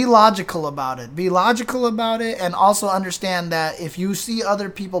know, be logical about it. Be logical about it, and also understand that if you see other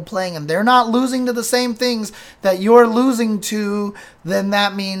people playing and they're not losing to the same things that you're losing to, then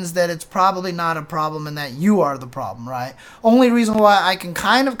that means that it's probably not a problem and that you are the problem, right? Only reason why I can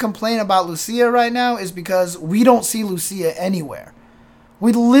kind of complain about Lucia right now is because we don't see Lucia anywhere.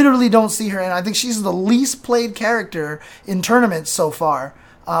 We literally don't see her, and I think she's the least played character in tournaments so far.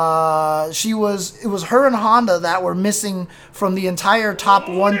 It was her and Honda that were missing from the entire top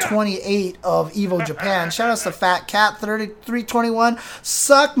 128 of EVO Japan. Shout out to Fat Cat 321.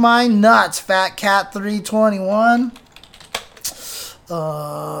 Suck my nuts, Fat Cat 321.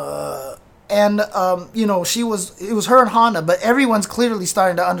 You know, it was her and Honda, but everyone's clearly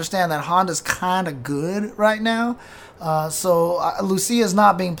starting to understand that Honda's kind of good right now. So Lucia is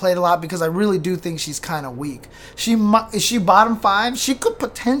not being played a lot because I really do think she's kind of weak. Is she bottom 5? She could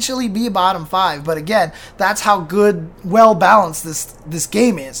potentially be bottom 5, but again, that's how good, well balanced this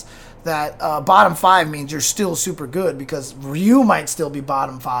game is. That bottom 5 means you're still super good, because Ryu might still be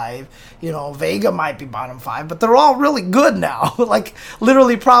bottom 5, you know, Vega might be bottom 5, but they're all really good now. Like,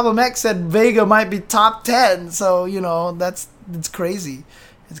 literally Problem X said Vega might be top 10, so, you know, it's crazy.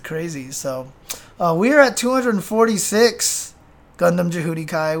 It's crazy. So we're at 246, Gundam Jehudi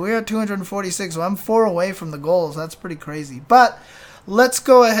Kai. We're at 246, so I'm 4 away from the goals. That's pretty crazy. But let's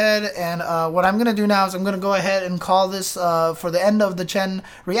go ahead and what I'm going to do now is I'm going to go ahead and call this for the end of the Chen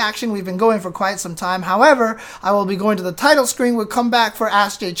reaction. We've been going for quite some time. However, I will be going to the title screen. We'll come back for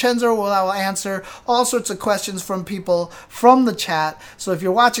Ask Jay Chenzo, where I will answer all sorts of questions from people from the chat. So if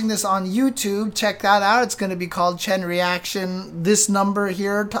you're watching this on YouTube, check that out. It's going to be called Chen Reaction. This number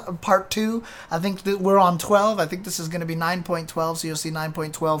here, part 2, I think that we're on 12. I think this is going to be 9.12, so you'll see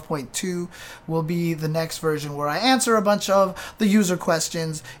 9.12.2 will be the next version, where I answer a bunch of the user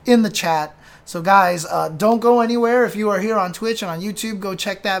questions in the chat. So guys, don't go anywhere. If you are here on Twitch and on YouTube, go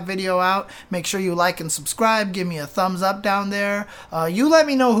check that video out. Make sure you like and subscribe. Give me a thumbs up down there. You let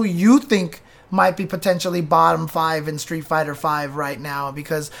me know who you think might be potentially bottom 5 in Street Fighter V right now,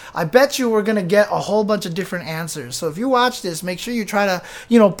 because I bet you we're going to get a whole bunch of different answers. So if you watch this, make sure you try to,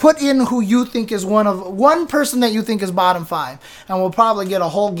 you know, put in who you think is one person that you think is bottom 5, and we'll probably get a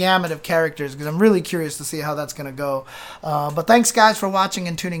whole gamut of characters, because I'm really curious to see how that's going to go. But thanks guys for watching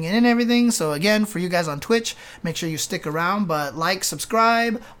and tuning in and everything. So again, for you guys on Twitch, make sure you stick around, but like,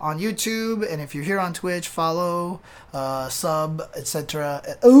 subscribe on YouTube, and if you're here on Twitch, follow, sub, etc.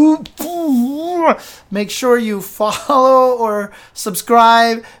 Make sure you follow or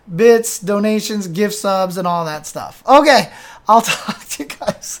subscribe, bits, donations, gift subs, and all that stuff. Okay, I'll talk to you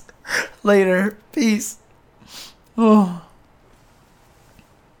guys later. Peace. Oh.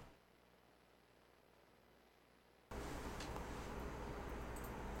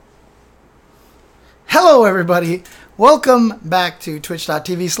 Hello, everybody. Welcome back to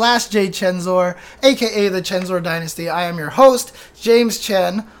twitch.tv/JChenzor, aka the Chenzor Dynasty. I am your host, James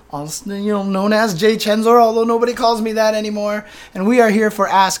Chen, also, known as Jay Chenzor, although nobody calls me that anymore. And we are here for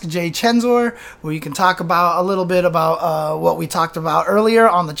Ask Jay Chenzor, where you can talk about a little bit about what we talked about earlier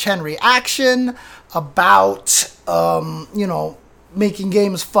on the Chen Reaction, about, making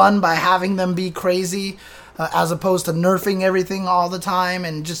games fun by having them be crazy, as opposed to nerfing everything all the time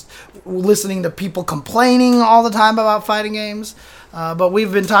and just listening to people complaining all the time about fighting games. But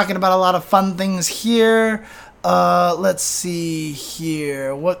we've been talking about a lot of fun things here. Let's see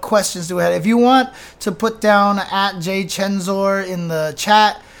here. What questions do we have? If you want to put down at Jay Chenzor in the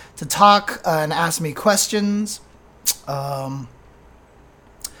chat to talk and ask me questions,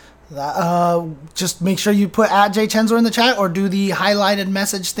 just make sure you put at Jay Chenzor in the chat, or do the highlighted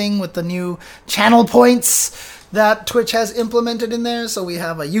message thing with the new channel points that Twitch has implemented in there. So we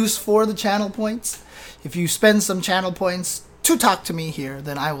have a use for the channel points. If you spend some channel points to talk to me here,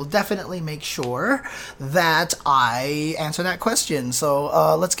 then I will definitely make sure that I answer that question.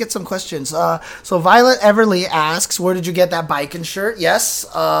 So let's get some questions. So Violet Everly asks, where did you get that Biken shirt? Yes,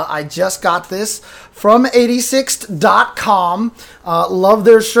 I just got this from 86.com. Love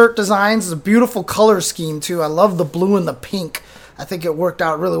their shirt designs. It's a beautiful color scheme too. I love the blue and the pink. I think it worked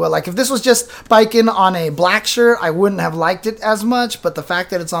out really well. Like, if this was just Biken on a black shirt, I wouldn't have liked it as much, but the fact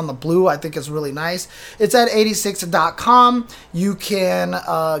that it's on the blue, I think is really nice. It's at 86.com. You can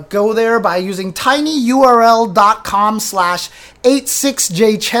go there by using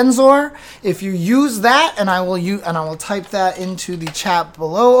tinyurl.com/86jchenzor. If you use that, and I will type that into the chat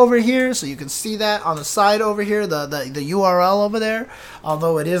below over here, so you can see that on the side over here, the URL over there,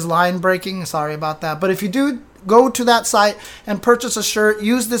 although it is line breaking, sorry about that. But if you do go to that site and purchase a shirt,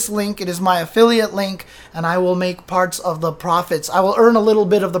 use this link. It is my affiliate link, and I will make parts of the profits. I will earn a little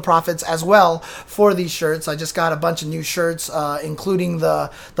bit of the profits as well for these shirts. I just got a bunch of new shirts, including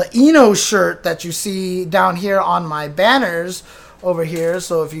the Eno shirt that you see down here on my banners over here.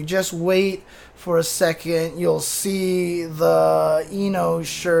 So if you just wait for a second, you'll see the Eno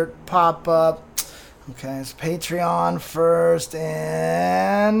shirt pop up. Okay, it's Patreon first,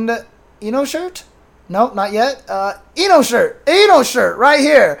 and Eno shirt? Nope, not yet. Eno shirt right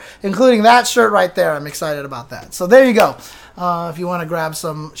here, including that shirt right there. I'm excited about that. So there you go. If you want to grab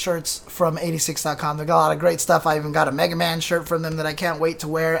some shirts from 86.com, they got a lot of great stuff. I even got a Mega Man shirt from them that I can't wait to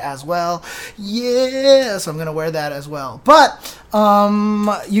wear as well. Yeah, so I'm going to wear that as well. But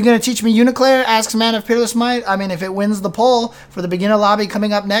you going to teach me Uniclair? Asks Man of Peerless Might. I mean, if it wins the poll for the beginner lobby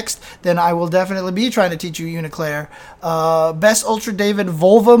coming up next, then I will definitely be trying to teach you Uniclair. Best Ultra David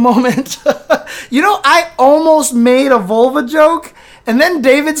Volva moment. I almost made a Volva joke, and then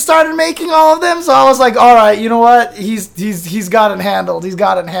David started making all of them, so I was like, all right, you know what? He's got it handled. He's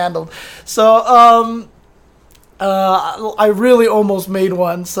got it handled. So I really almost made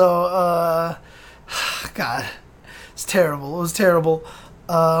one. So God, it's terrible. It was terrible.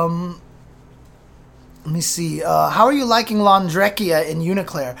 Let me see. How are you liking Laundrekia in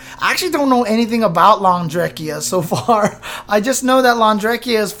Uniclair? I actually don't know anything about Laundrekia so far. I just know that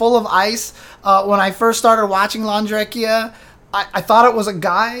Laundrekia is full of ice. When I first started watching Laundrekia, I thought it was a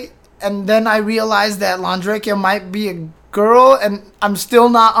guy, and then I realized that Laundrekia might be a girl, and I'm still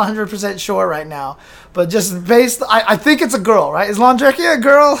not 100% sure right now. But just I think it's a girl, right? Is Laundrekia a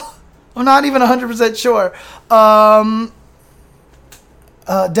girl? I'm not even 100% sure.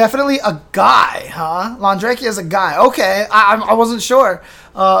 Definitely a guy, huh? Laundrekia is a guy. Okay, I wasn't sure.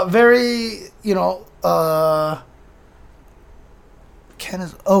 Ken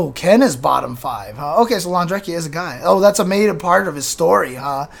is bottom 5, huh? Okay, so Laundrekia is a guy. Oh, that's a made part of his story,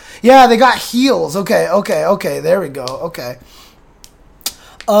 huh? Yeah, they got heels. Okay, there we go. Okay.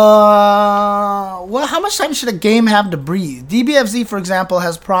 How much time should a game have to breathe? DBFZ, for example,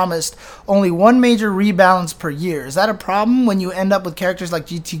 has promised only one major rebalance per year. Is that a problem when you end up with characters like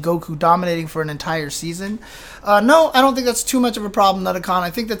GT Goku dominating for an entire season? No, I don't think that's too much of a problem, Nutacon. I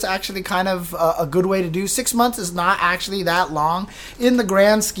think that's actually kind of a good way to do. 6 months is not actually that long in the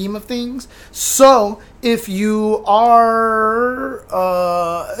grand scheme of things. So if you are,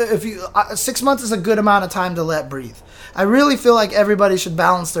 6 months is a good amount of time to let breathe. I really feel like everybody should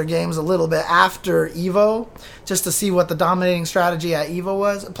balance their games a little bit after EVO, just to see what the dominating strategy at EVO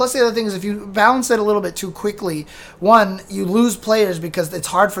was. Plus, the other thing is, if you balance it a little bit too quickly, one, you lose players because it's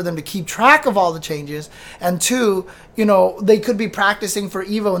hard for them to keep track of all the changes, and two, they could be practicing for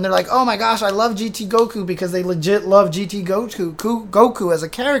EVO and they're like, oh my gosh, I love GT Goku, because they legit love GT Goku as a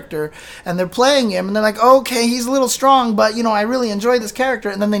character, and they're playing him and they're like, okay, he's a little strong, but I really enjoy this character,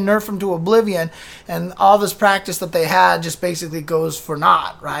 and then they nerf him to oblivion, and all this practice that they had just basically goes for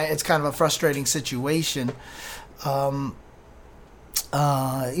naught, right? It's kind of a frustrating situation. Eli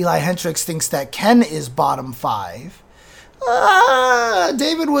Hendricks thinks that Ken is bottom 5.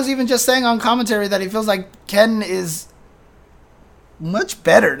 David was even just saying on commentary that he feels like Ken is much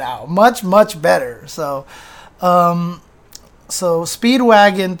better now. Much, much better. So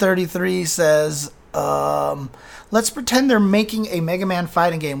Speedwagon 33 says, let's pretend they're making a Mega Man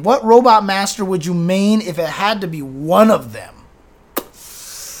fighting game. What Robot Master would you main if it had to be one of them?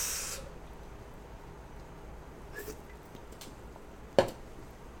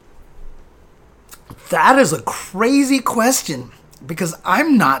 That is a crazy question because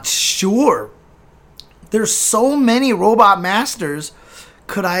I'm not sure. There's so many Robot Masters.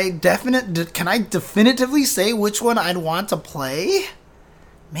 Can I definitively say which one I'd want to play?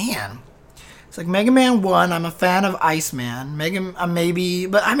 Man. It's like Mega Man 1, I'm a fan of Iceman. Maybe,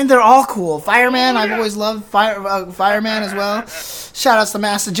 but I mean, they're all cool. Fireman, I've always loved Fireman as well. Shout outs to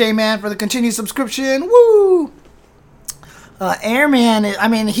Master J-Man for the continued subscription. Woo! Airman, I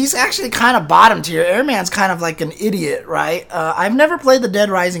mean, he's actually kind of bottom tier. Airman's kind of like an idiot, right? I've never played the Dead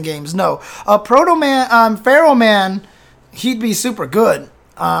Rising games, no. Proto Man, Pharaoh Man, he'd be super good.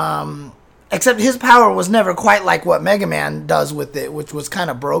 Except his power was never quite like what Mega Man does with it, which was kind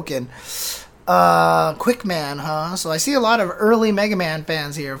of broken. Quick Man, huh? So I see a lot of early Mega Man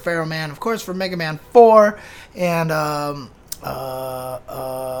fans here. Pharaoh Man, of course, for Mega Man 4. And,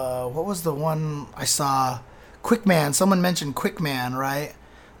 what was the one I saw? Quick Man. Someone mentioned Quick Man, right?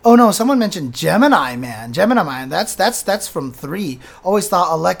 Oh no, someone mentioned Gemini Man. Gemini Man. That's from 3. Always thought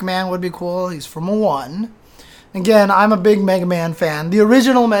Elec Man would be cool. He's from 1. Again, I'm a big Mega Man fan. The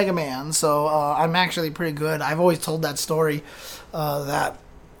original Mega Man. So I'm actually pretty good. I've always told that story that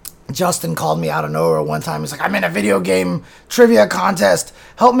Justin called me out of nowhere one time. He's like, I'm in a video game trivia contest.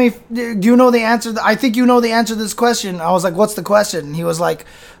 Help me. Do you know the answer? I think you know the answer to this question. I was like, what's the question? And he was like,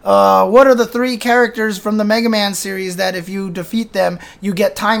 what are the 3 characters from the Mega Man series that if you defeat them, you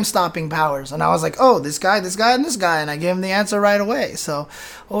get time-stopping powers? And I was like, oh, this guy, and this guy. And I gave him the answer right away. So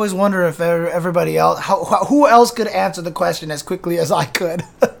always wonder if everybody else, who else could answer the question as quickly as I could.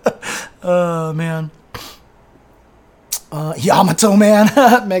 Oh, man. Yamato Man,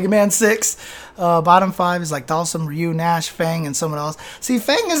 Mega Man 6. Bottom 5 is like Dhalsim, Ryu, Nash, Fang, and someone else. See,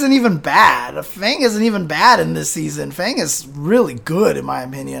 Fang isn't even bad. Fang isn't even bad in this season. Fang is really good, in my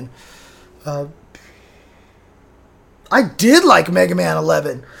opinion. I did like Mega Man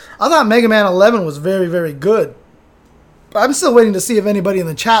 11. I thought Mega Man 11 was very, very good. But I'm still waiting to see if anybody in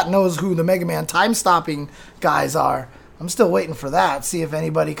the chat knows who the Mega Man time-stopping guys are. I'm still waiting for that. See if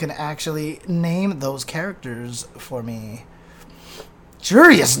anybody can actually name those characters for me.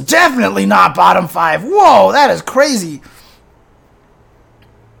 Jury is definitely not bottom 5. Whoa, that is crazy.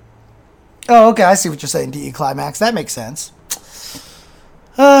 Oh, okay, I see what you're saying, DE Climax. That makes sense.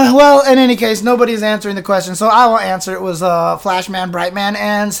 Well, in any case, nobody's answering the question, so I will answer. It was Flashman, Brightman,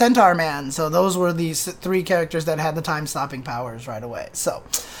 and Centaur Man. So those were the 3 characters that had the time-stopping powers right away. So,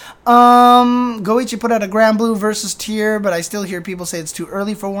 Goichi put out a Grand Blue versus tier, but I still hear people say it's too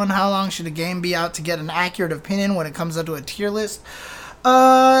early for one. How long should a game be out to get an accurate opinion when it comes out to a tier list?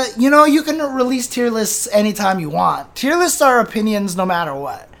 You can release tier lists anytime you want. Tier lists are opinions no matter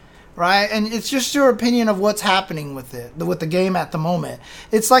what. Right? And it's just your opinion of what's happening with it, with the game at the moment.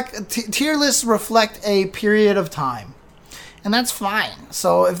 It's like tier lists reflect a period of time. And that's fine.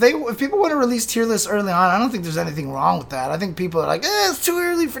 So if people want to release tier lists early on, I don't think there's anything wrong with that. I think people are like, it's too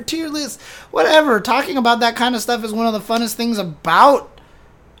early for tier lists. Whatever. Talking about that kind of stuff is one of the funnest things about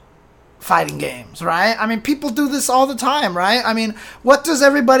fighting games, right? I mean, people do this all the time, right? I mean, what does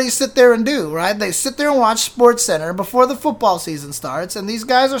everybody sit there and do, right? They sit there and watch SportsCenter before the football season starts, and these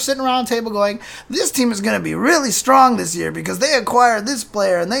guys are sitting around the table going, this team is going to be really strong this year because they acquired this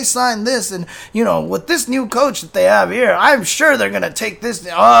player and they signed this, and, with this new coach that they have here, I'm sure they're going to take this.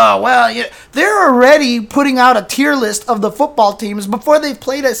 Oh, well, they're already putting out a tier list of the football teams before they've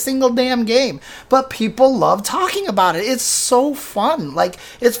played a single damn game. But people love talking about it. It's so fun. Like,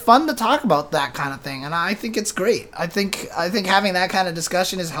 it's fun to talk about that kind of thing, and I think it's great. I think having that kind of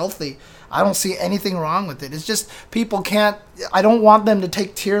discussion is healthy. I don't see anything wrong with it. It's just people can't. I don't want them to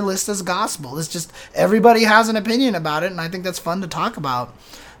take tier lists as gospel. It's just everybody has an opinion about it, and I think that's fun to talk about.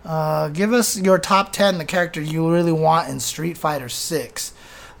 Give us your top 10, the character you really want in Street Fighter 6.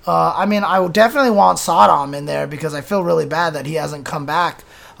 I would definitely want Saddam in there because I feel really bad that he hasn't come back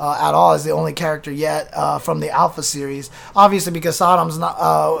at all as the only character yet from the Alpha series. Obviously, because Saddam's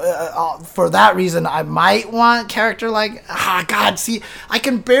not. For that reason, I might want character like. I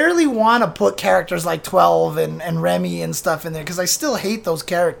can barely want to put characters like 12 and Remy and stuff in there because I still hate those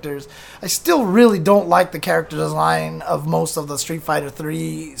characters. I still really don't like the character design of most of the Street Fighter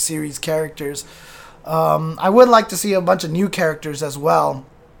 3 series characters. I would like to see a bunch of new characters as well.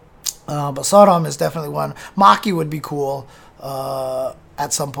 But Sodom is definitely one. Maki would be cool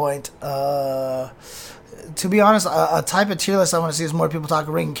at some point. To be honest, a type of tier list I want to see is more people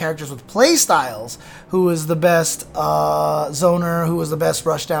talking ranking characters with play styles. Who is the best zoner? Who is the best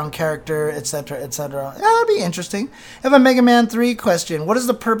rushdown character? Etc. Etc. Yeah, that'd be interesting. I have a Mega Man 3 question. What is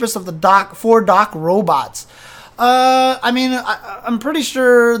the purpose of the four Doc robots? I mean, I'm pretty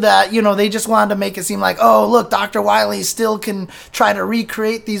sure that, they just wanted to make it seem like, oh, look, Dr. Wily still can try to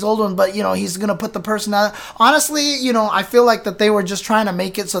recreate these old ones, but, he's going to put the person out. Honestly, I feel like that they were just trying to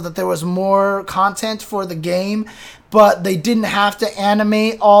make it so that there was more content for the game, but they didn't have to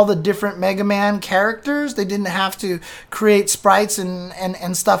animate all the different Mega Man characters. They didn't have to create sprites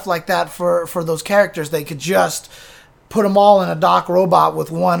and stuff like that for those characters. They could just put them all in a Doc robot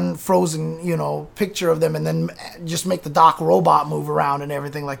with one frozen, picture of them, and then just make the Doc robot move around and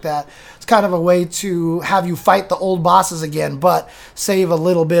everything like that. It's kind of a way to have you fight the old bosses again, but save a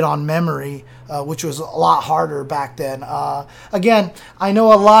little bit on memory, which was a lot harder back then. Again, I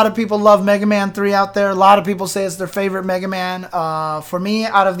know a lot of people love Mega Man 3 out there. A lot of people say it's their favorite Mega Man. For me,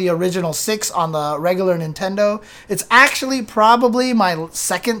 out of the original 6 on the regular Nintendo, it's actually probably my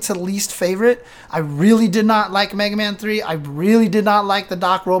second to least favorite. I really did not like Mega Man 3. I really did not like the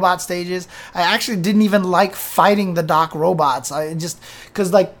Doc robot stages. I actually didn't even like fighting the Doc robots.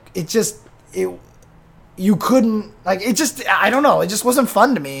 You couldn't, I don't know, it just wasn't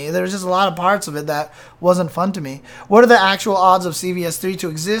fun to me. There was just a lot of parts of it that wasn't fun to me. What are the actual odds of CVS3 to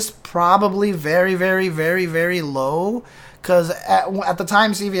exist? Probably very, very, very, very low, because at the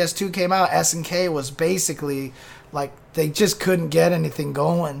time CVS2 came out, SNK was basically, they just couldn't get anything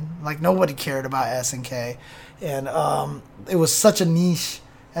going. Nobody cared about SNK, and it was such a niche.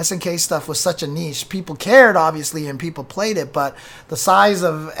 SNK stuff was such a niche. People cared, obviously, and people played it, but the size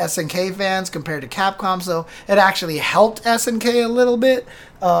of SNK fans compared to Capcom, so it actually helped SNK a little bit.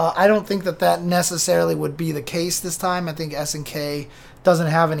 I don't think that necessarily would be the case this time. I think SNK doesn't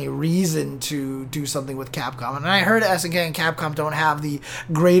have any reason to do something with Capcom. And I heard SNK and Capcom don't have the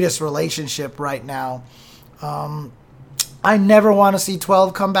greatest relationship right now. I never want to see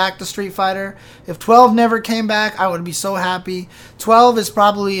 12 come back to Street Fighter. If 12 never came back, I would be so happy. 12 is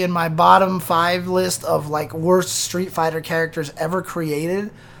probably in my bottom 5 list of worst Street Fighter characters ever created,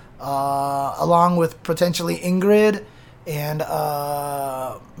 along with potentially Ingrid and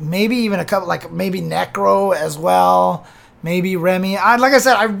maybe even a couple, maybe Necro as well, maybe Remy. Like I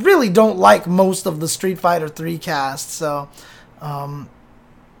said, I really don't like most of the Street Fighter 3 cast, so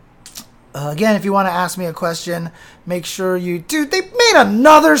again, if you want to ask me a question, make sure you... Dude, they made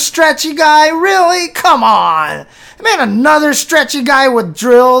another stretchy guy? Really? Come on. They made another stretchy guy with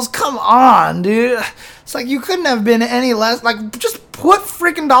drills? Come on, dude. It's you couldn't have been any less... just put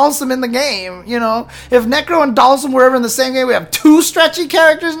freaking Dhalsim in the game, If Necro and Dhalsim were ever in the same game, we have 2 stretchy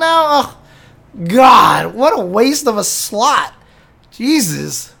characters now? Oh, God, what a waste of a slot.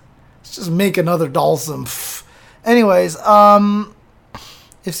 Jesus. Let's just make another Dhalsim. Anyways,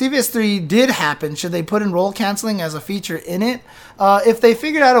 if CVS3 did happen, should they put in roll canceling as a feature in it? If they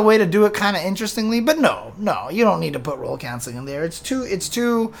figured out a way to do it kind of interestingly, but no, you don't need to put roll canceling in there. It's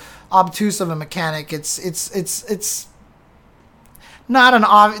too obtuse of a mechanic. It's not an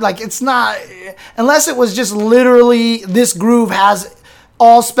it's not, unless it was just literally this groove has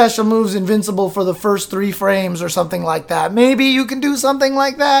all special moves invincible for the first 3 frames or something like that. Maybe you can do something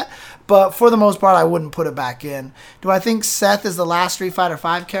like that. But for the most part, I wouldn't put it back in. Do I think Seth is the last Street Fighter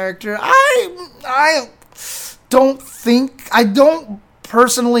V character? I don't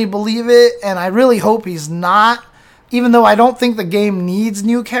personally believe it, and I really hope he's not, even though I don't think the game needs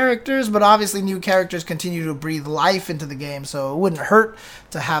new characters, but obviously new characters continue to breathe life into the game, so it wouldn't hurt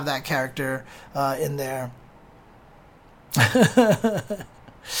to have that character in there.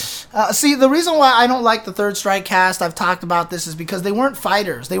 See, the reason why I don't like the Third Strike cast, I've talked about this, is because they weren't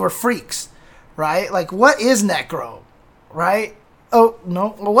fighters. They were freaks, right? What is Necro, right? Oh, no.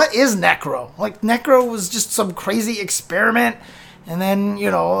 What is Necro? Necro was just some crazy experiment. And then,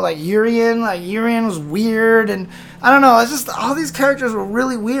 Urien was weird. And I don't know. It's just all these characters were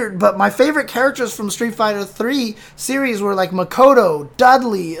really weird. But my favorite characters from Street Fighter 3 series were Makoto,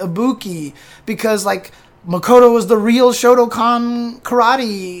 Dudley, Ibuki. Because, Makoto was the real Shotokan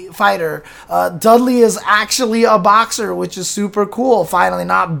karate fighter. Dudley is actually a boxer, which is super cool. Finally,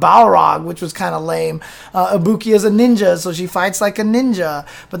 not Balrog, which was kind of lame. Ibuki is a ninja, so she fights like a ninja.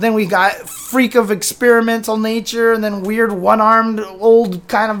 But then we got freak of experimental nature, and then weird one-armed, old,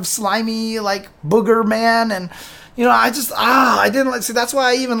 kind of slimy, booger man. And, You know, I didn't like. See, that's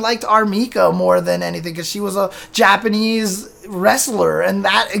why I even liked Armika more than anything, because she was a Japanese wrestler and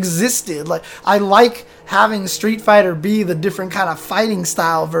that existed. Like, I like having Street Fighter be the different kind of fighting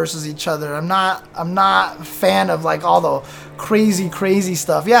style versus each other. I'm not a fan of like all the crazy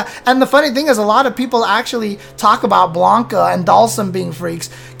stuff. Yeah, and the funny thing is, a lot of people actually talk about Blanka and Dhalsim being freaks.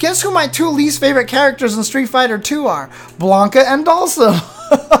 Guess who my two least favorite characters in Street Fighter 2 are? Blanka and Dhalsim.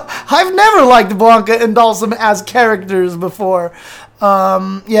 I've never liked Blanka and Dhalsim as characters before.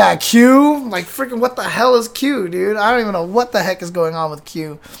 Yeah, Q, like freaking what the hell is Q, dude? I don't even know what the heck is going on with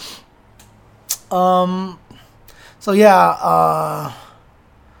Q. So yeah,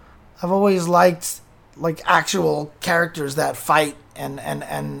 I've always liked like actual characters that fight and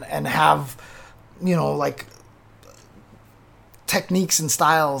have, you know, like techniques and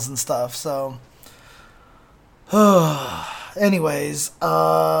styles and stuff. So anyways,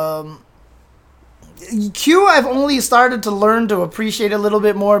 Q I've only started to learn to appreciate a little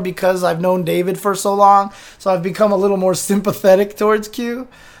bit more because I've known David for so long, so I've become a little more sympathetic towards Q.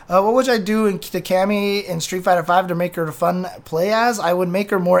 What would I do in the Cammy in Street Fighter V to make her a fun play as? I would make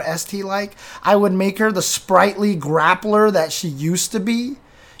her more ST-like. I would make her the sprightly grappler that she used to be.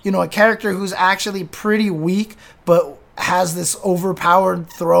 You know, a character who's actually pretty weak, but has this overpowered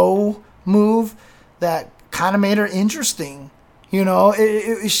throw move that kind of made her interesting. You know,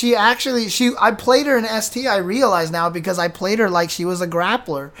 I played her in ST, I realize now, because I played her like she was a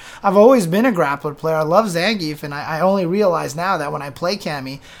grappler. I've always been a grappler player. I love Zangief, and I only realize now that when I play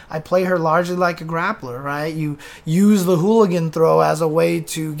Cammy, I play her largely like a grappler, right? You use the hooligan throw as a way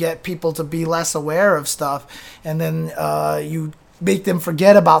to get people to be less aware of stuff, and then you make them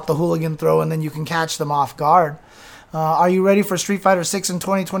forget about the hooligan throw, and then you can catch them off guard. Are you ready for Street Fighter 6 in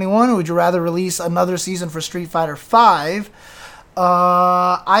 2021, or would you rather release another season for Street Fighter 5?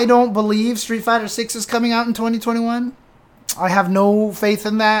 I don't believe Street Fighter 6 is coming out in 2021. I have no faith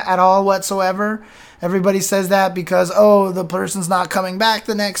in that at all whatsoever. Everybody says that because, the person's not coming back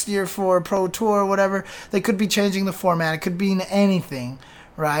the next year for Pro Tour or whatever. They could be changing the format. It could be in anything,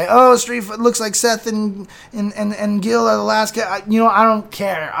 right? Street Fighter looks like Seth and Gil are the last guy. I don't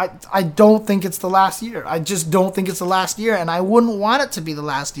care. I don't think it's the last year. I just don't think it's the last year, and I wouldn't want it to be the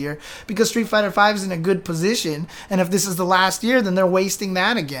last year because Street Fighter V is in a good position, and if this is the last year, then they're wasting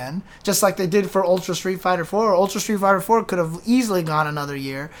that again, just like they did for Ultra Street Fighter 4. Ultra Street Fighter 4 could have easily gone another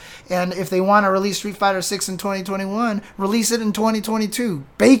year, and if they want to release Street Fighter 6 in 2021, release it in 2022.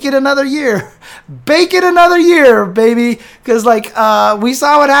 Bake it another year. Bake it another year, baby, because we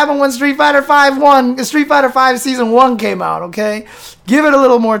saw what happened when Street Fighter V Season 1 came out, okay? Give it a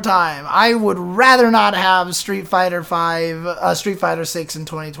little more time. I would rather not have Street Fighter 6 in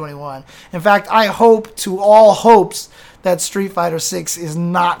 2021. In fact, I hope to all hopes that Street Fighter 6 is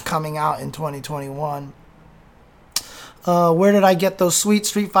not coming out in 2021. Where did I get those sweet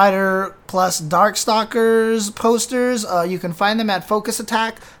Street Fighter plus Darkstalkers posters? You can find them at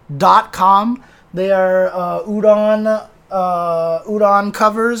focusattack.com. They are Udon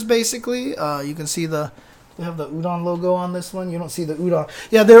covers, basically. You can see they have the Udon logo on this one. You don't see the Udon.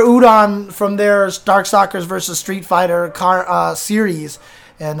 Yeah, they're Udon from their Darkstalkers versus Street Fighter series.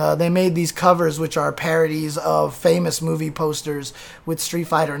 And they made these covers, which are parodies of famous movie posters with Street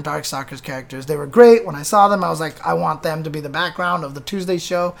Fighter and Darkstalkers characters. They were great. When I saw them, I was like, I want them to be the background of the Tuesday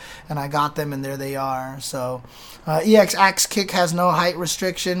show. And I got them, and there they are. So EX Axe Kick has no height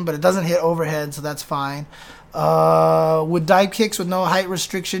restriction, but it doesn't hit overhead, so that's fine. Would dive kicks with no height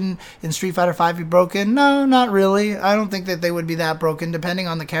restriction in Street Fighter V be broken? No, not really. I don't think that they would be that broken, depending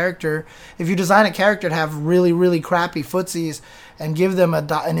on the character. If you design a character to have really, really crappy footsies and give them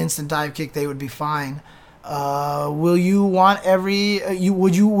an instant dive kick, they would be fine. Will you want will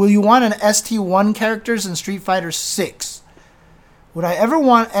you want an ST1 characters in Street Fighter 6? Would I ever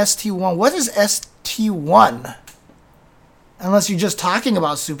want ST1? What is ST1? Unless you're just talking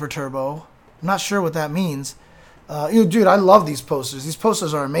about Super Turbo. I'm not sure what that means. Dude, I love these posters. These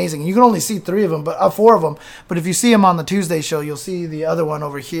posters are amazing. You can only see 4 of them. But if you see them on the Tuesday show, you'll see the other one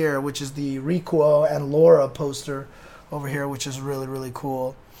over here, which is the Rikuo and Laura poster over here, which is really, really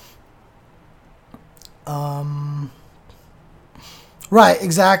cool. Right,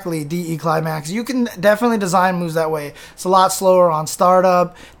 exactly, DE Climax. You can definitely design moves that way. It's a lot slower on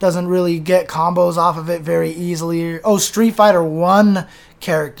startup. Doesn't really get combos off of it very easily. Street Fighter 1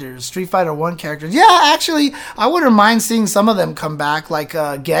 characters. Yeah, actually, I wouldn't mind seeing some of them come back, like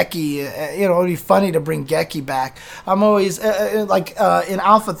Geki. It would be funny to bring Geki back. I'm always, in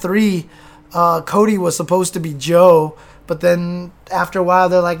Alpha 3, Cody was supposed to be Joe, but then after a while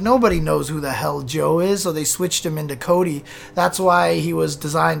they're like, nobody knows who the hell Joe is, so they switched him into Cody. That's why he was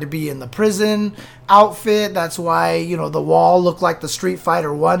designed to be in the prison outfit. That's why, you know, the wall looked like the Street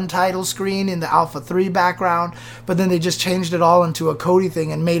Fighter 1 title screen in the Alpha 3 background, but then they just changed it all into a Cody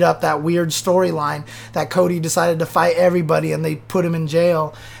thing and made up that weird storyline that Cody decided to fight everybody and they put him in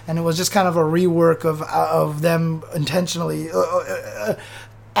jail, and it was just kind of a rework of them intentionally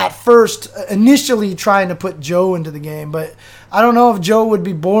at first, initially trying to put Joe into the game, but I don't know if Joe would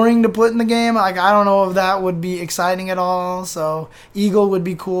be boring to put in the game. Like, I don't know if that would be exciting at all, so Eagle would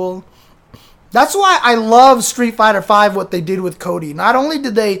be cool. That's why I love Street Fighter V, what they did with Cody. Not only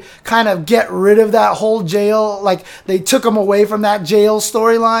did they kind of get rid of that whole jail, like they took him away from that jail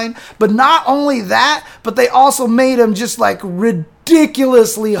storyline, but not only that, but they also made him just like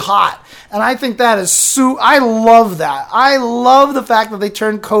ridiculously hot. And I think that is I love that. I love the fact that they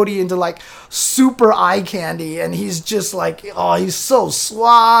turned Cody into like super eye candy, and he's just like, oh, he's so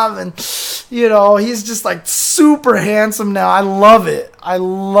suave, and you know, he's just like super handsome now. I love it. I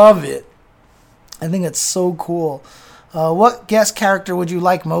love it. I think it's so cool. What guest character would you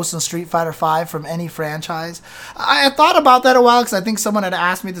like most in Street Fighter V from any franchise? I thought about that a while because I think someone had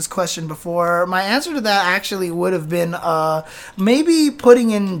asked me this question before. My answer to that actually would have been maybe putting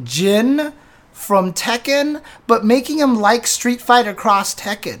in Jin from Tekken, but making him like Street Fighter Cross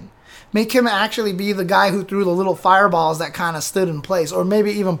Tekken. Make him actually be the guy who threw the little fireballs that kind of stood in place. Or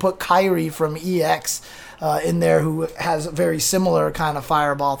maybe even put Kairi from EX in there, who has a very similar kind of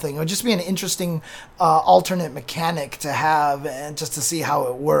fireball thing. It would just be an interesting alternate mechanic to have, and just to see how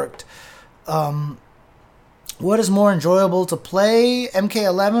it worked. What is more enjoyable to play,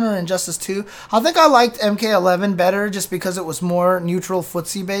 MK11 or Injustice 2? I think I liked MK11 better just because it was more neutral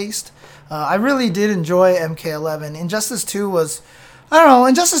footsie based. I really did enjoy MK11. Injustice 2 was... I don't know,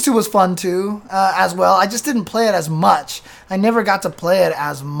 Injustice 2 was fun too, as well. I just didn't play it as much. I never got to play it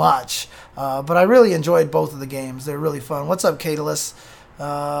as much. But I really enjoyed both of the games. They're really fun. What's up, Catalyst?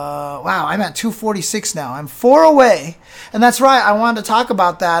 Wow, I'm at 246 now. I'm 4 away. And that's right, I wanted to talk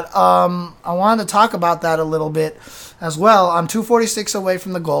about that. I wanted to talk about that a little bit as well. I'm 246 away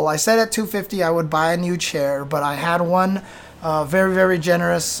from the goal. I said at 250 I would buy a new chair, but I had one very, very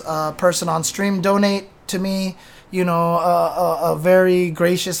generous person on stream donate to me, you know, a very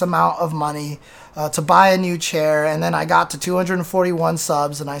gracious amount of money to buy a new chair. And then I got to 241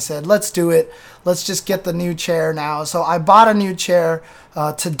 subs and I said, let's do it. Let's just get the new chair now. So I bought a new chair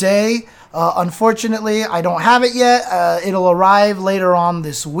today. Unfortunately, I don't have it yet. It'll arrive later on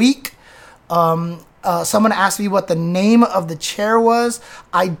this week. Someone asked me what the name of the chair was.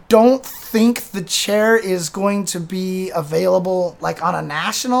 I don't think the chair is going to be available like on a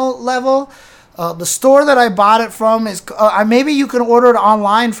national level. The store that I bought it from is maybe you can order it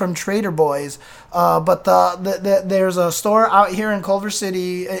online from Trader Boys, but there's a store out here in Culver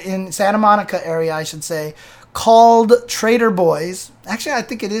City, in Santa Monica area, I should say, called Trader Boys. Actually, I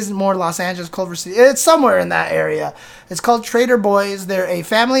think it is more Los Angeles, Culver City. It's somewhere in that area. It's called Trader Boys. They're a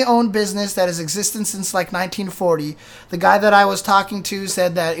family-owned business that has existed since like 1940. The guy that I was talking to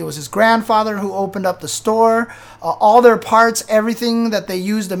said that it was his grandfather who opened up the store. All their parts, everything that they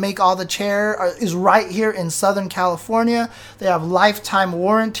use to make all the chair is right here in Southern California. They have lifetime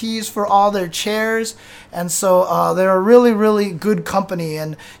warranties for all their chairs. And so they're a really, really good company.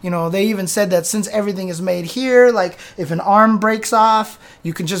 And, you know, they even said that since everything is made here, like if an arm breaks off,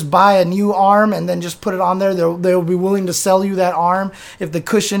 you can just buy a new arm and then just put it on there. They'll be willing to sell you that arm. If the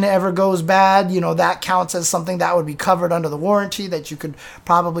cushion ever goes bad, you know, that counts as something that would be covered under the warranty that you could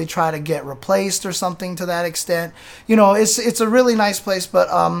probably try to get replaced or something to that extent. You know, it's a really nice place, but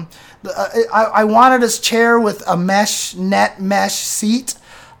I wanted this chair with a net mesh seat.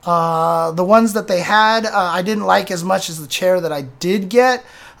 The ones that they had, I didn't like as much as the chair that I did get.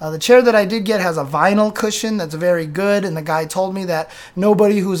 The chair that I did get has a vinyl cushion that's very good, and the guy told me that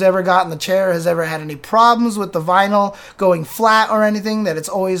nobody who's ever gotten the chair has ever had any problems with the vinyl going flat or anything, that it's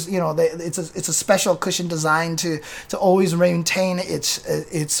always, you know, it's a special cushion designed to always maintain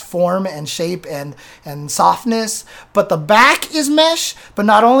its form and shape and softness. But the back is mesh, but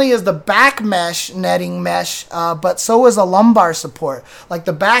not only is the back netting mesh, but so is a lumbar support. Like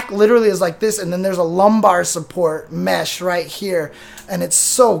the back literally is like this, and then there's a lumbar support mesh right here, and it's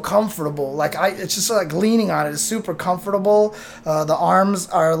so so comfortable. Like it's just like leaning on it is super comfortable. The arms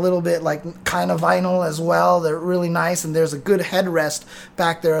are a little bit like kind of vinyl as well. They're really nice, and there's a good headrest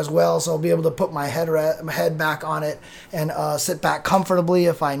back there as well, so I'll be able to put my head back on it and sit back comfortably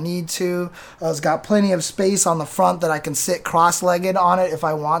if I need to. It's got plenty of space on the front that I can sit cross-legged on it if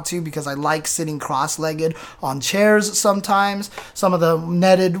I want to, because I like sitting cross-legged on chairs sometimes. Some of the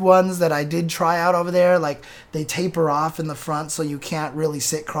netted ones that I did try out over there, like they taper off in the front, so you can't really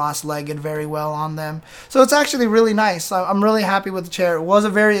sit cross-legged very well on them. So it's actually really nice. I'm really happy with the chair. It was a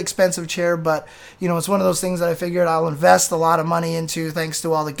very expensive chair, but you know, it's one of those things that I figured I'll invest a lot of money into, thanks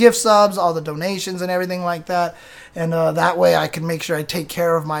to all the gift subs, all the donations and everything like that. And that way I can make sure I take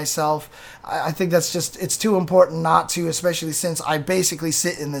care of myself. I think that's just, it's too important not to, especially since I basically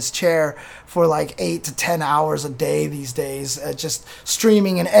sit in this chair for like 8 to 10 hours a day these days, just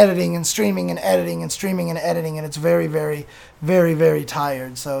streaming and editing and streaming and editing and streaming and editing. And it's very, very, very, very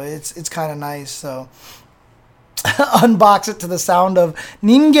tired. So it's kind of nice. So unbox it to the sound of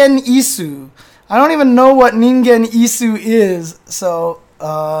Ningen Isu. I don't even know what Ningen Isu is. So,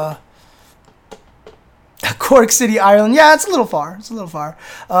 Cork City, Ireland. Yeah, it's a little far.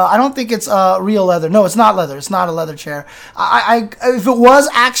 I don't think it's real leather. No, it's not leather. It's not a leather chair. If it was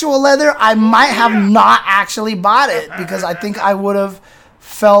actual leather, I might have not actually bought it, because I think I would have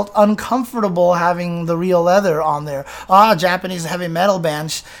felt uncomfortable having the real leather on there. Japanese heavy metal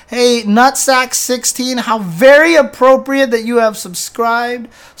band. Hey, Nutsack16, how very appropriate that you have subscribed.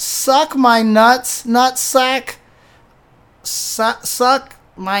 Suck my nuts, Nutsack. Suck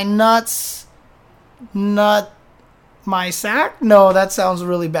my nuts. Nut my sack? No, that sounds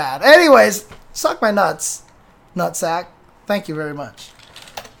really bad. Anyways, suck my nuts, Nutsack. Thank you very much.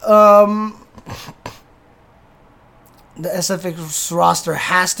 The SFX roster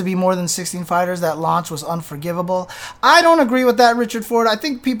has to be more than 16 fighters. That launch was unforgivable. I don't agree with that, Richard Ford. I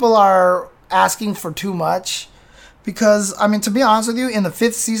think people are asking for too much. Because, I mean, to be honest with you, in the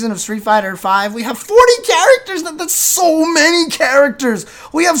 5th season of Street Fighter V, we have 40 characters. That's so many characters.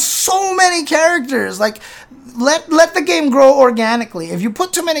 We have so many characters. Like, let the game grow organically. If you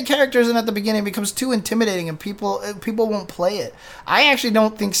put too many characters in at the beginning, it becomes too intimidating and people won't play it. I actually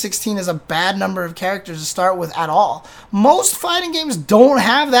don't think 16 is a bad number of characters to start with at all. Most fighting games don't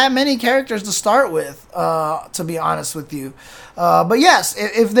have that many characters to start with, to be honest with you. But yes,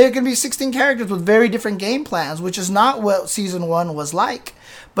 if there can be 16 characters with very different game plans, which is not what Season 1 was like.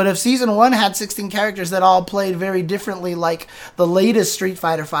 But if Season 1 had 16 characters that all played very differently like the latest Street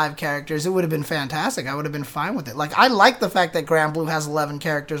Fighter V characters, it would have been fantastic. I would have been fine with it. Like, I like the fact that Grand Blue has 11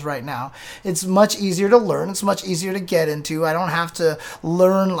 characters right now. It's much easier to learn. It's much easier to get into. I don't have to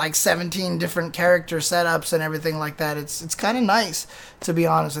learn like 17 different character setups and everything like that. It's kind of nice, to be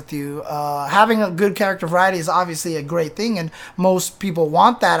honest with you. Having a good character variety is obviously a great thing, and most people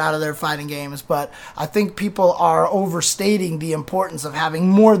want that out of their fighting games, but I think people are overstating the importance of having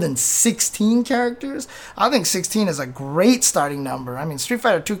more than 16 characters. I think 16 is a great starting number. I mean, Street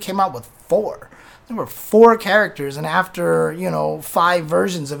Fighter 2 came out with 4. There were 4 characters, and after, 5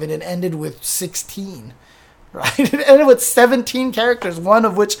 versions of it, it ended with 16. Right? It ended with 17 characters, one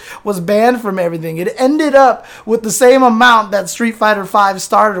of which was banned from everything. It ended up with the same amount that Street Fighter V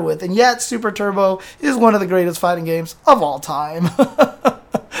started with, and yet Super Turbo is one of the greatest fighting games of all time.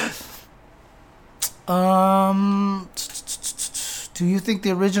 Do you think the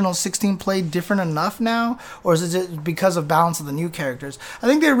original 16 played different enough now? Or is it just because of balance of the new characters? I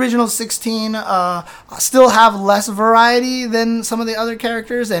think the original 16 still have less variety than some of the other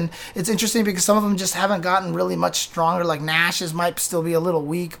characters. And it's interesting because some of them just haven't gotten really much stronger. Like Nash's might still be a little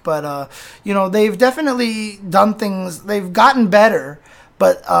weak. But, they've definitely done things. They've gotten better.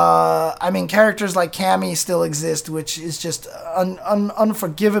 But, characters like Cammy still exist, which is just an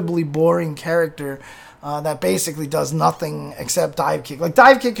unforgivably boring character. That basically does nothing except dive kick. Like,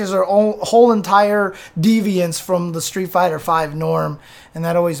 dive kick is her whole entire deviance from the Street Fighter V norm, and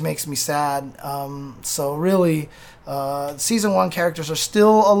that always makes me sad. So really, Season 1 characters are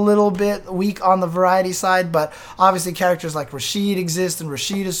still a little bit weak on the variety side, but obviously characters like Rashid exist, and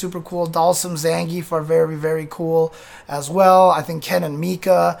Rashid is super cool. Dhalsim, Zangief are very, very cool as well. I think Ken and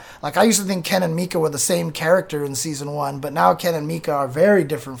Mika, like, I used to think Ken and Mika were the same character in Season 1, but now Ken and Mika are very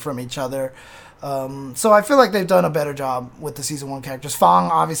different from each other. So I feel like they've done a better job with the Season 1 characters.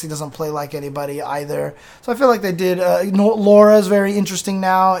 Fang obviously doesn't play like anybody either. So I feel like they did. Laura is very interesting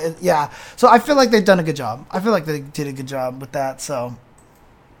now. So I feel like they've done a good job. I feel like they did a good job with that. So.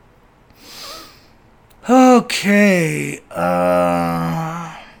 Okay.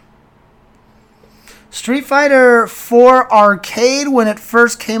 Street Fighter 4 Arcade, when it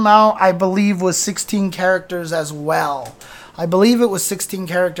first came out, I believe was 16 characters as well. I believe it was 16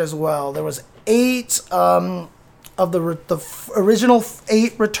 characters as well. There was 8 of the original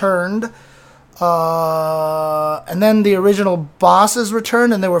 8 returned. And then the original bosses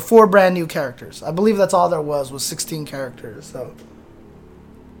returned, and there were 4 brand new characters. I believe that's all there was 16 characters. So,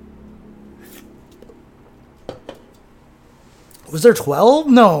 was there 12?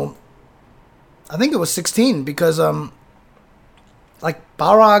 No, I think it was 16 because like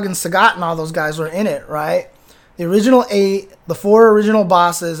Balrog and Sagat and all those guys were in it, right? The original 8, the 4 original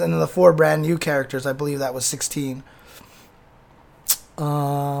bosses, and then the 4 brand new characters. I believe that was 16.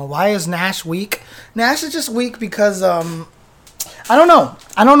 Why is Nash weak? Nash is just weak because, I don't know.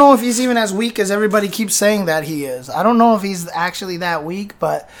 I don't know if he's even as weak as everybody keeps saying that he is. I don't know if he's actually that weak,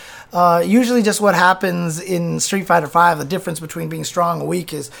 but usually just what happens in Street Fighter V, the difference between being strong and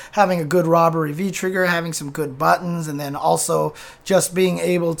weak is having a good robbery V-trigger, having some good buttons, and then also just being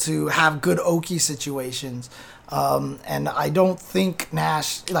able to have good Oki situations. And I don't think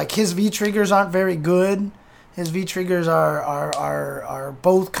Nash, like his V-triggers aren't very good. His V-triggers are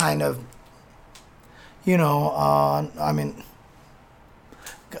both kind of,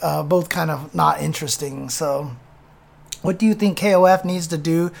 both kind of not interesting. So what do you think KOF needs to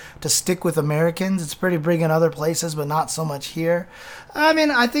do to stick with Americans? It's pretty big in other places, but not so much here. I mean,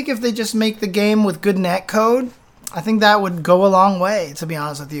 I think if they just make the game with good netcode, I think that would go a long way, to be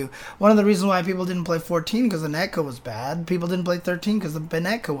honest with you. One of the reasons why people didn't play 14 because the netcode was bad. People didn't play 13 because the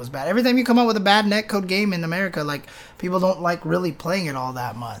netcode was bad. Every time you come up with a bad netcode game in America, like, people don't like really playing it all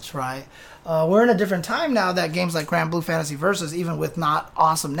that much, right? We're in a different time now that games like Grand Blue Fantasy Versus, even with not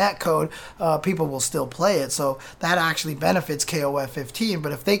awesome netcode, people will still play it. So that actually benefits KOF 15.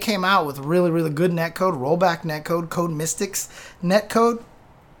 But if they came out with really, really good netcode, rollback netcode, Code Mystics netcode,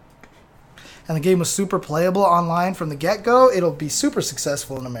 and the game was super playable online from the get-go, it'll be super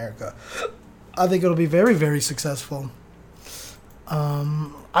successful in America. I think it'll be very, very successful.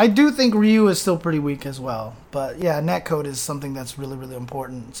 I do think Ryu is still pretty weak as well. But yeah, netcode is something that's really, really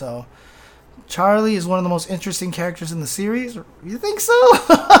important. So Charlie is one of the most interesting characters in the series. You think so?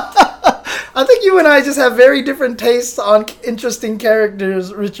 I think you and I just have very different tastes on interesting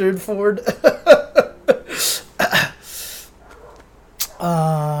characters, Richard Ford.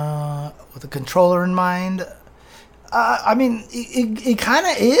 With a controller in mind. I mean, it kind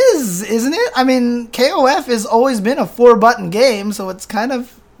of is, isn't it? I mean, KOF has always been a 4-button game, so it's kind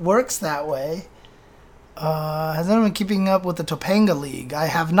of works that way. Has anyone been keeping up with the Topanga League? I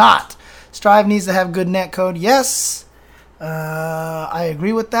have not. Strive needs to have good netcode. Yes. I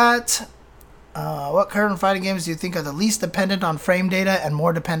agree with that. What current fighting games do you think are the least dependent on frame data and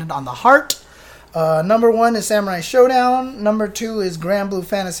more dependent on the heart? Number 1 is Samurai Showdown. Number 2 is Grand Blue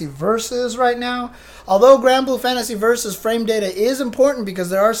Fantasy Versus right now. Although Grand Blue Fantasy Versus frame data is important because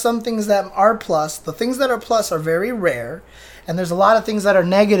there are some things that are plus. The things that are plus are very rare. And there's a lot of things that are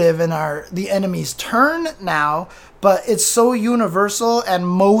negative in the enemy's turn now. But it's so universal, and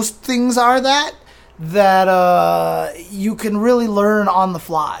most things are that you can really learn on the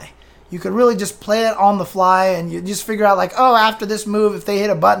fly. You could really just play it on the fly, and you just figure out, like, oh, after this move, if they hit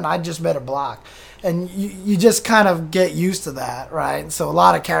a button, I just better block. And you just kind of get used to that, right? So a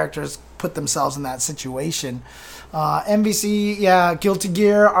lot of characters put themselves in that situation. MVC, yeah, Guilty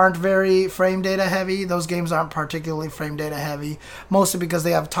Gear aren't very frame data heavy. Those games aren't particularly frame data heavy, mostly because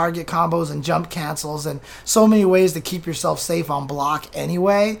they have target combos and jump cancels and so many ways to keep yourself safe on block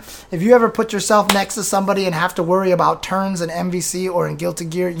anyway. If you ever put yourself next to somebody and have to worry about turns in MVC or in Guilty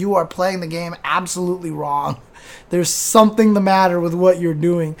Gear, you are playing the game absolutely wrong. There's something the matter with what you're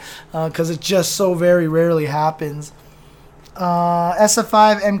doing because it just so very rarely happens.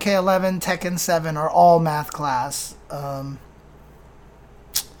 SF5, MK11, Tekken 7 are all math class. I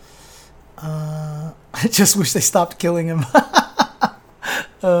just wish they stopped killing him.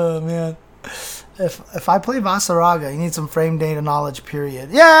 Oh, man. If I play Vasaraga, you need some frame data knowledge,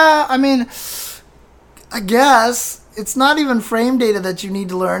 period. Yeah, I mean, I guess. It's not even frame data that you need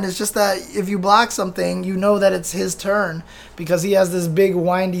to learn. It's just that if you block something, you know that it's his turn because he has this big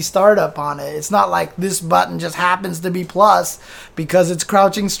windy startup on it. It's not like this button just happens to be plus because it's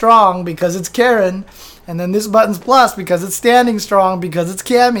crouching strong because it's Karen. And then this button's plus because it's standing strong because it's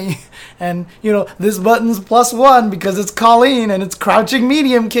Cammy. And, this button's +1 because it's Colleen and it's crouching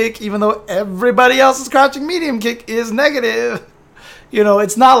medium kick, even though everybody else's crouching medium kick is negative.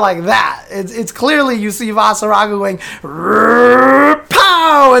 It's not like that. It's clearly you see Vasaraga going,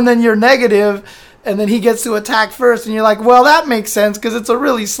 pow, and then you're negative, and then he gets to attack first, and you're like, well, that makes sense because it's a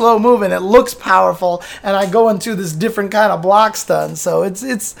really slow move and it looks powerful, and I go into this different kind of block stun. So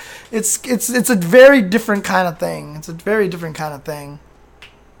it's a very different kind of thing. It's a very different kind of thing.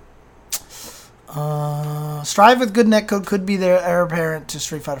 Strive with good netcode could be their heir apparent to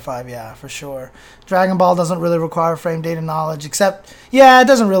Street Fighter V, yeah, for sure. Dragon Ball doesn't really require frame data knowledge, except, yeah, it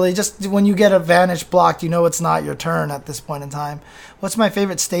doesn't really. Just when you get a Vanish blocked, you know it's not your turn at this point in time. What's my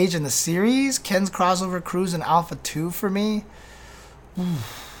favorite stage in the series? Ken's Crossover Cruise and Alpha 2 for me.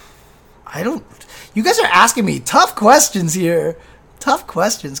 I don't... You guys are asking me tough questions here. Tough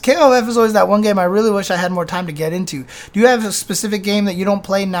questions. KOF is always that one game I really wish I had more time to get into. Do you have a specific game that you don't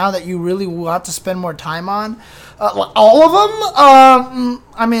play now that you really want to spend more time on? All of them?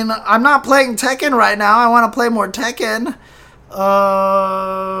 I mean, I'm not playing Tekken right now. I want to play more Tekken.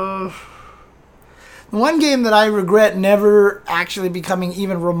 The one game that I regret never actually becoming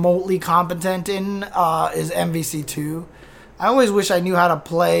even remotely competent in is MVC2. I always wish I knew how to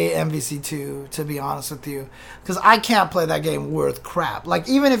play MVC2, to be honest with you. Because I can't play that game worth crap. Like,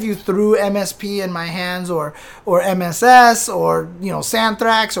 even if you threw MSP in my hands or MSS or, you know,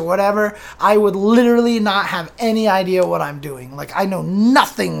 Santhrax or whatever, I would literally not have any idea what I'm doing. Like, I know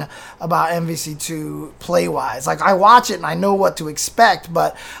nothing about MVC2 play-wise. Like, I watch it and I know what to expect,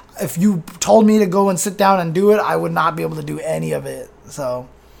 but if you told me to go and sit down and do it, I would not be able to do any of it. So...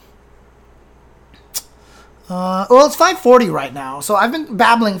 well, it's 5:40 right now, so I've been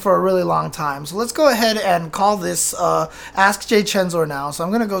babbling for a really long time. So let's go ahead and call this Ask Jay Chenzor now. So I'm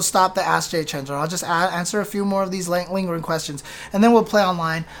going to go stop the Ask Jay Chenzor. I'll just answer a few more of these lingering questions, and then we'll play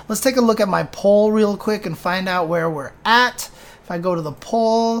online. Let's take a look at my poll real quick and find out where we're at. If I go to the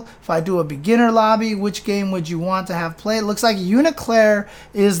poll, if I do a beginner lobby, which game would you want to have played? It looks like Uniclair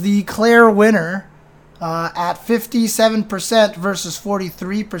is the clear winner. At 57% versus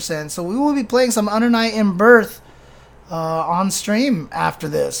 43%. So we will be playing some Under Night in Birth on stream after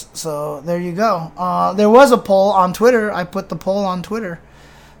this. So there you go. There was a poll on Twitter. I put the poll on Twitter.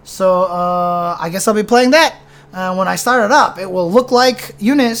 So I guess I'll be playing that. When I start it up, it will look like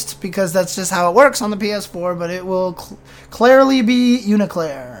Unist because that's just how it works on the PS4, but it will clearly be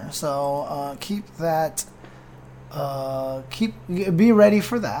Uniclair. So keep that. Be ready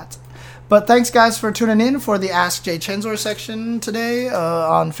for that. But thanks, guys, for tuning in for the Ask Jay Chenzor section today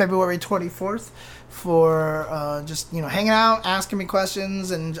on February 24th for just, you know, hanging out, asking me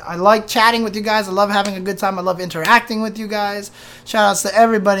questions. And I like chatting with you guys. I love having a good time. I love interacting with you guys. Shout-outs to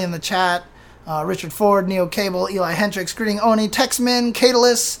everybody in the chat. Richard Ford, Neo Cable, Eli Hendricks, Greeting Oni, Texman,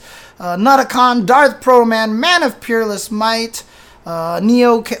 Catalyst, Nutacon, Darth Pro Man of Peerless Might, I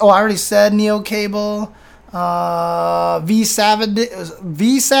already said Neo Cable. VSav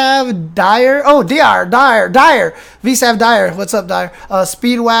Dyer. Oh, Dyer. VSav Dyer. What's up, Dyer?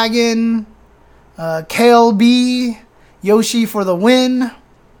 Speedwagon. KLB. Yoshi for the win.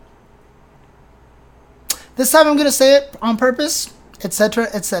 This time I'm going to say it on purpose, etc.,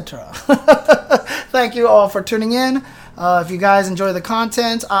 etc. Thank you all for tuning in. If you guys enjoy the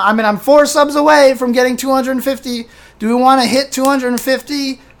content, I'm 4 subs away from getting 250. Do we want to hit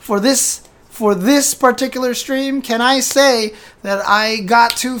 250 for this particular stream? Can I say that I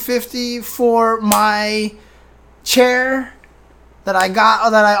got 250 for my chair that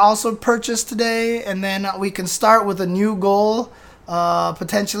I also purchased today, and then we can start with a new goal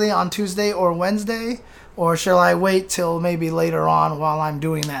potentially on Tuesday or Wednesday, or shall I wait till maybe later on while I'm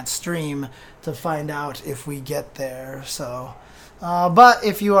doing that stream to find out if we get there? So but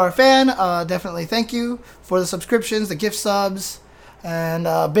if you are a fan, definitely thank you for the subscriptions, the gift subs,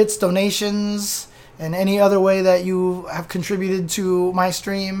 and bits, donations, and any other way that you have contributed to my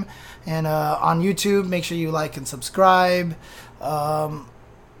stream. And on YouTube, make sure you like and subscribe.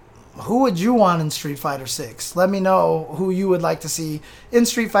 Who would you want in Street Fighter 6? Let me know who you would like to see in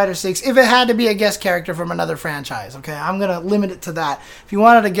Street Fighter 6 if it had to be a guest character from another franchise. Okay, I'm going to limit it to that. If you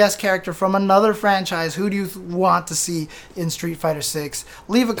wanted a guest character from another franchise, who do you want to see in Street Fighter 6?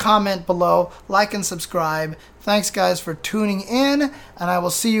 Leave a comment below, like and subscribe. Thanks, guys, for tuning in, and I will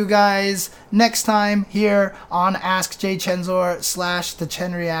see you guys next time here on Ask Jay Chenzor / The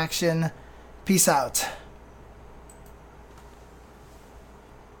Chen Reaction. Peace out.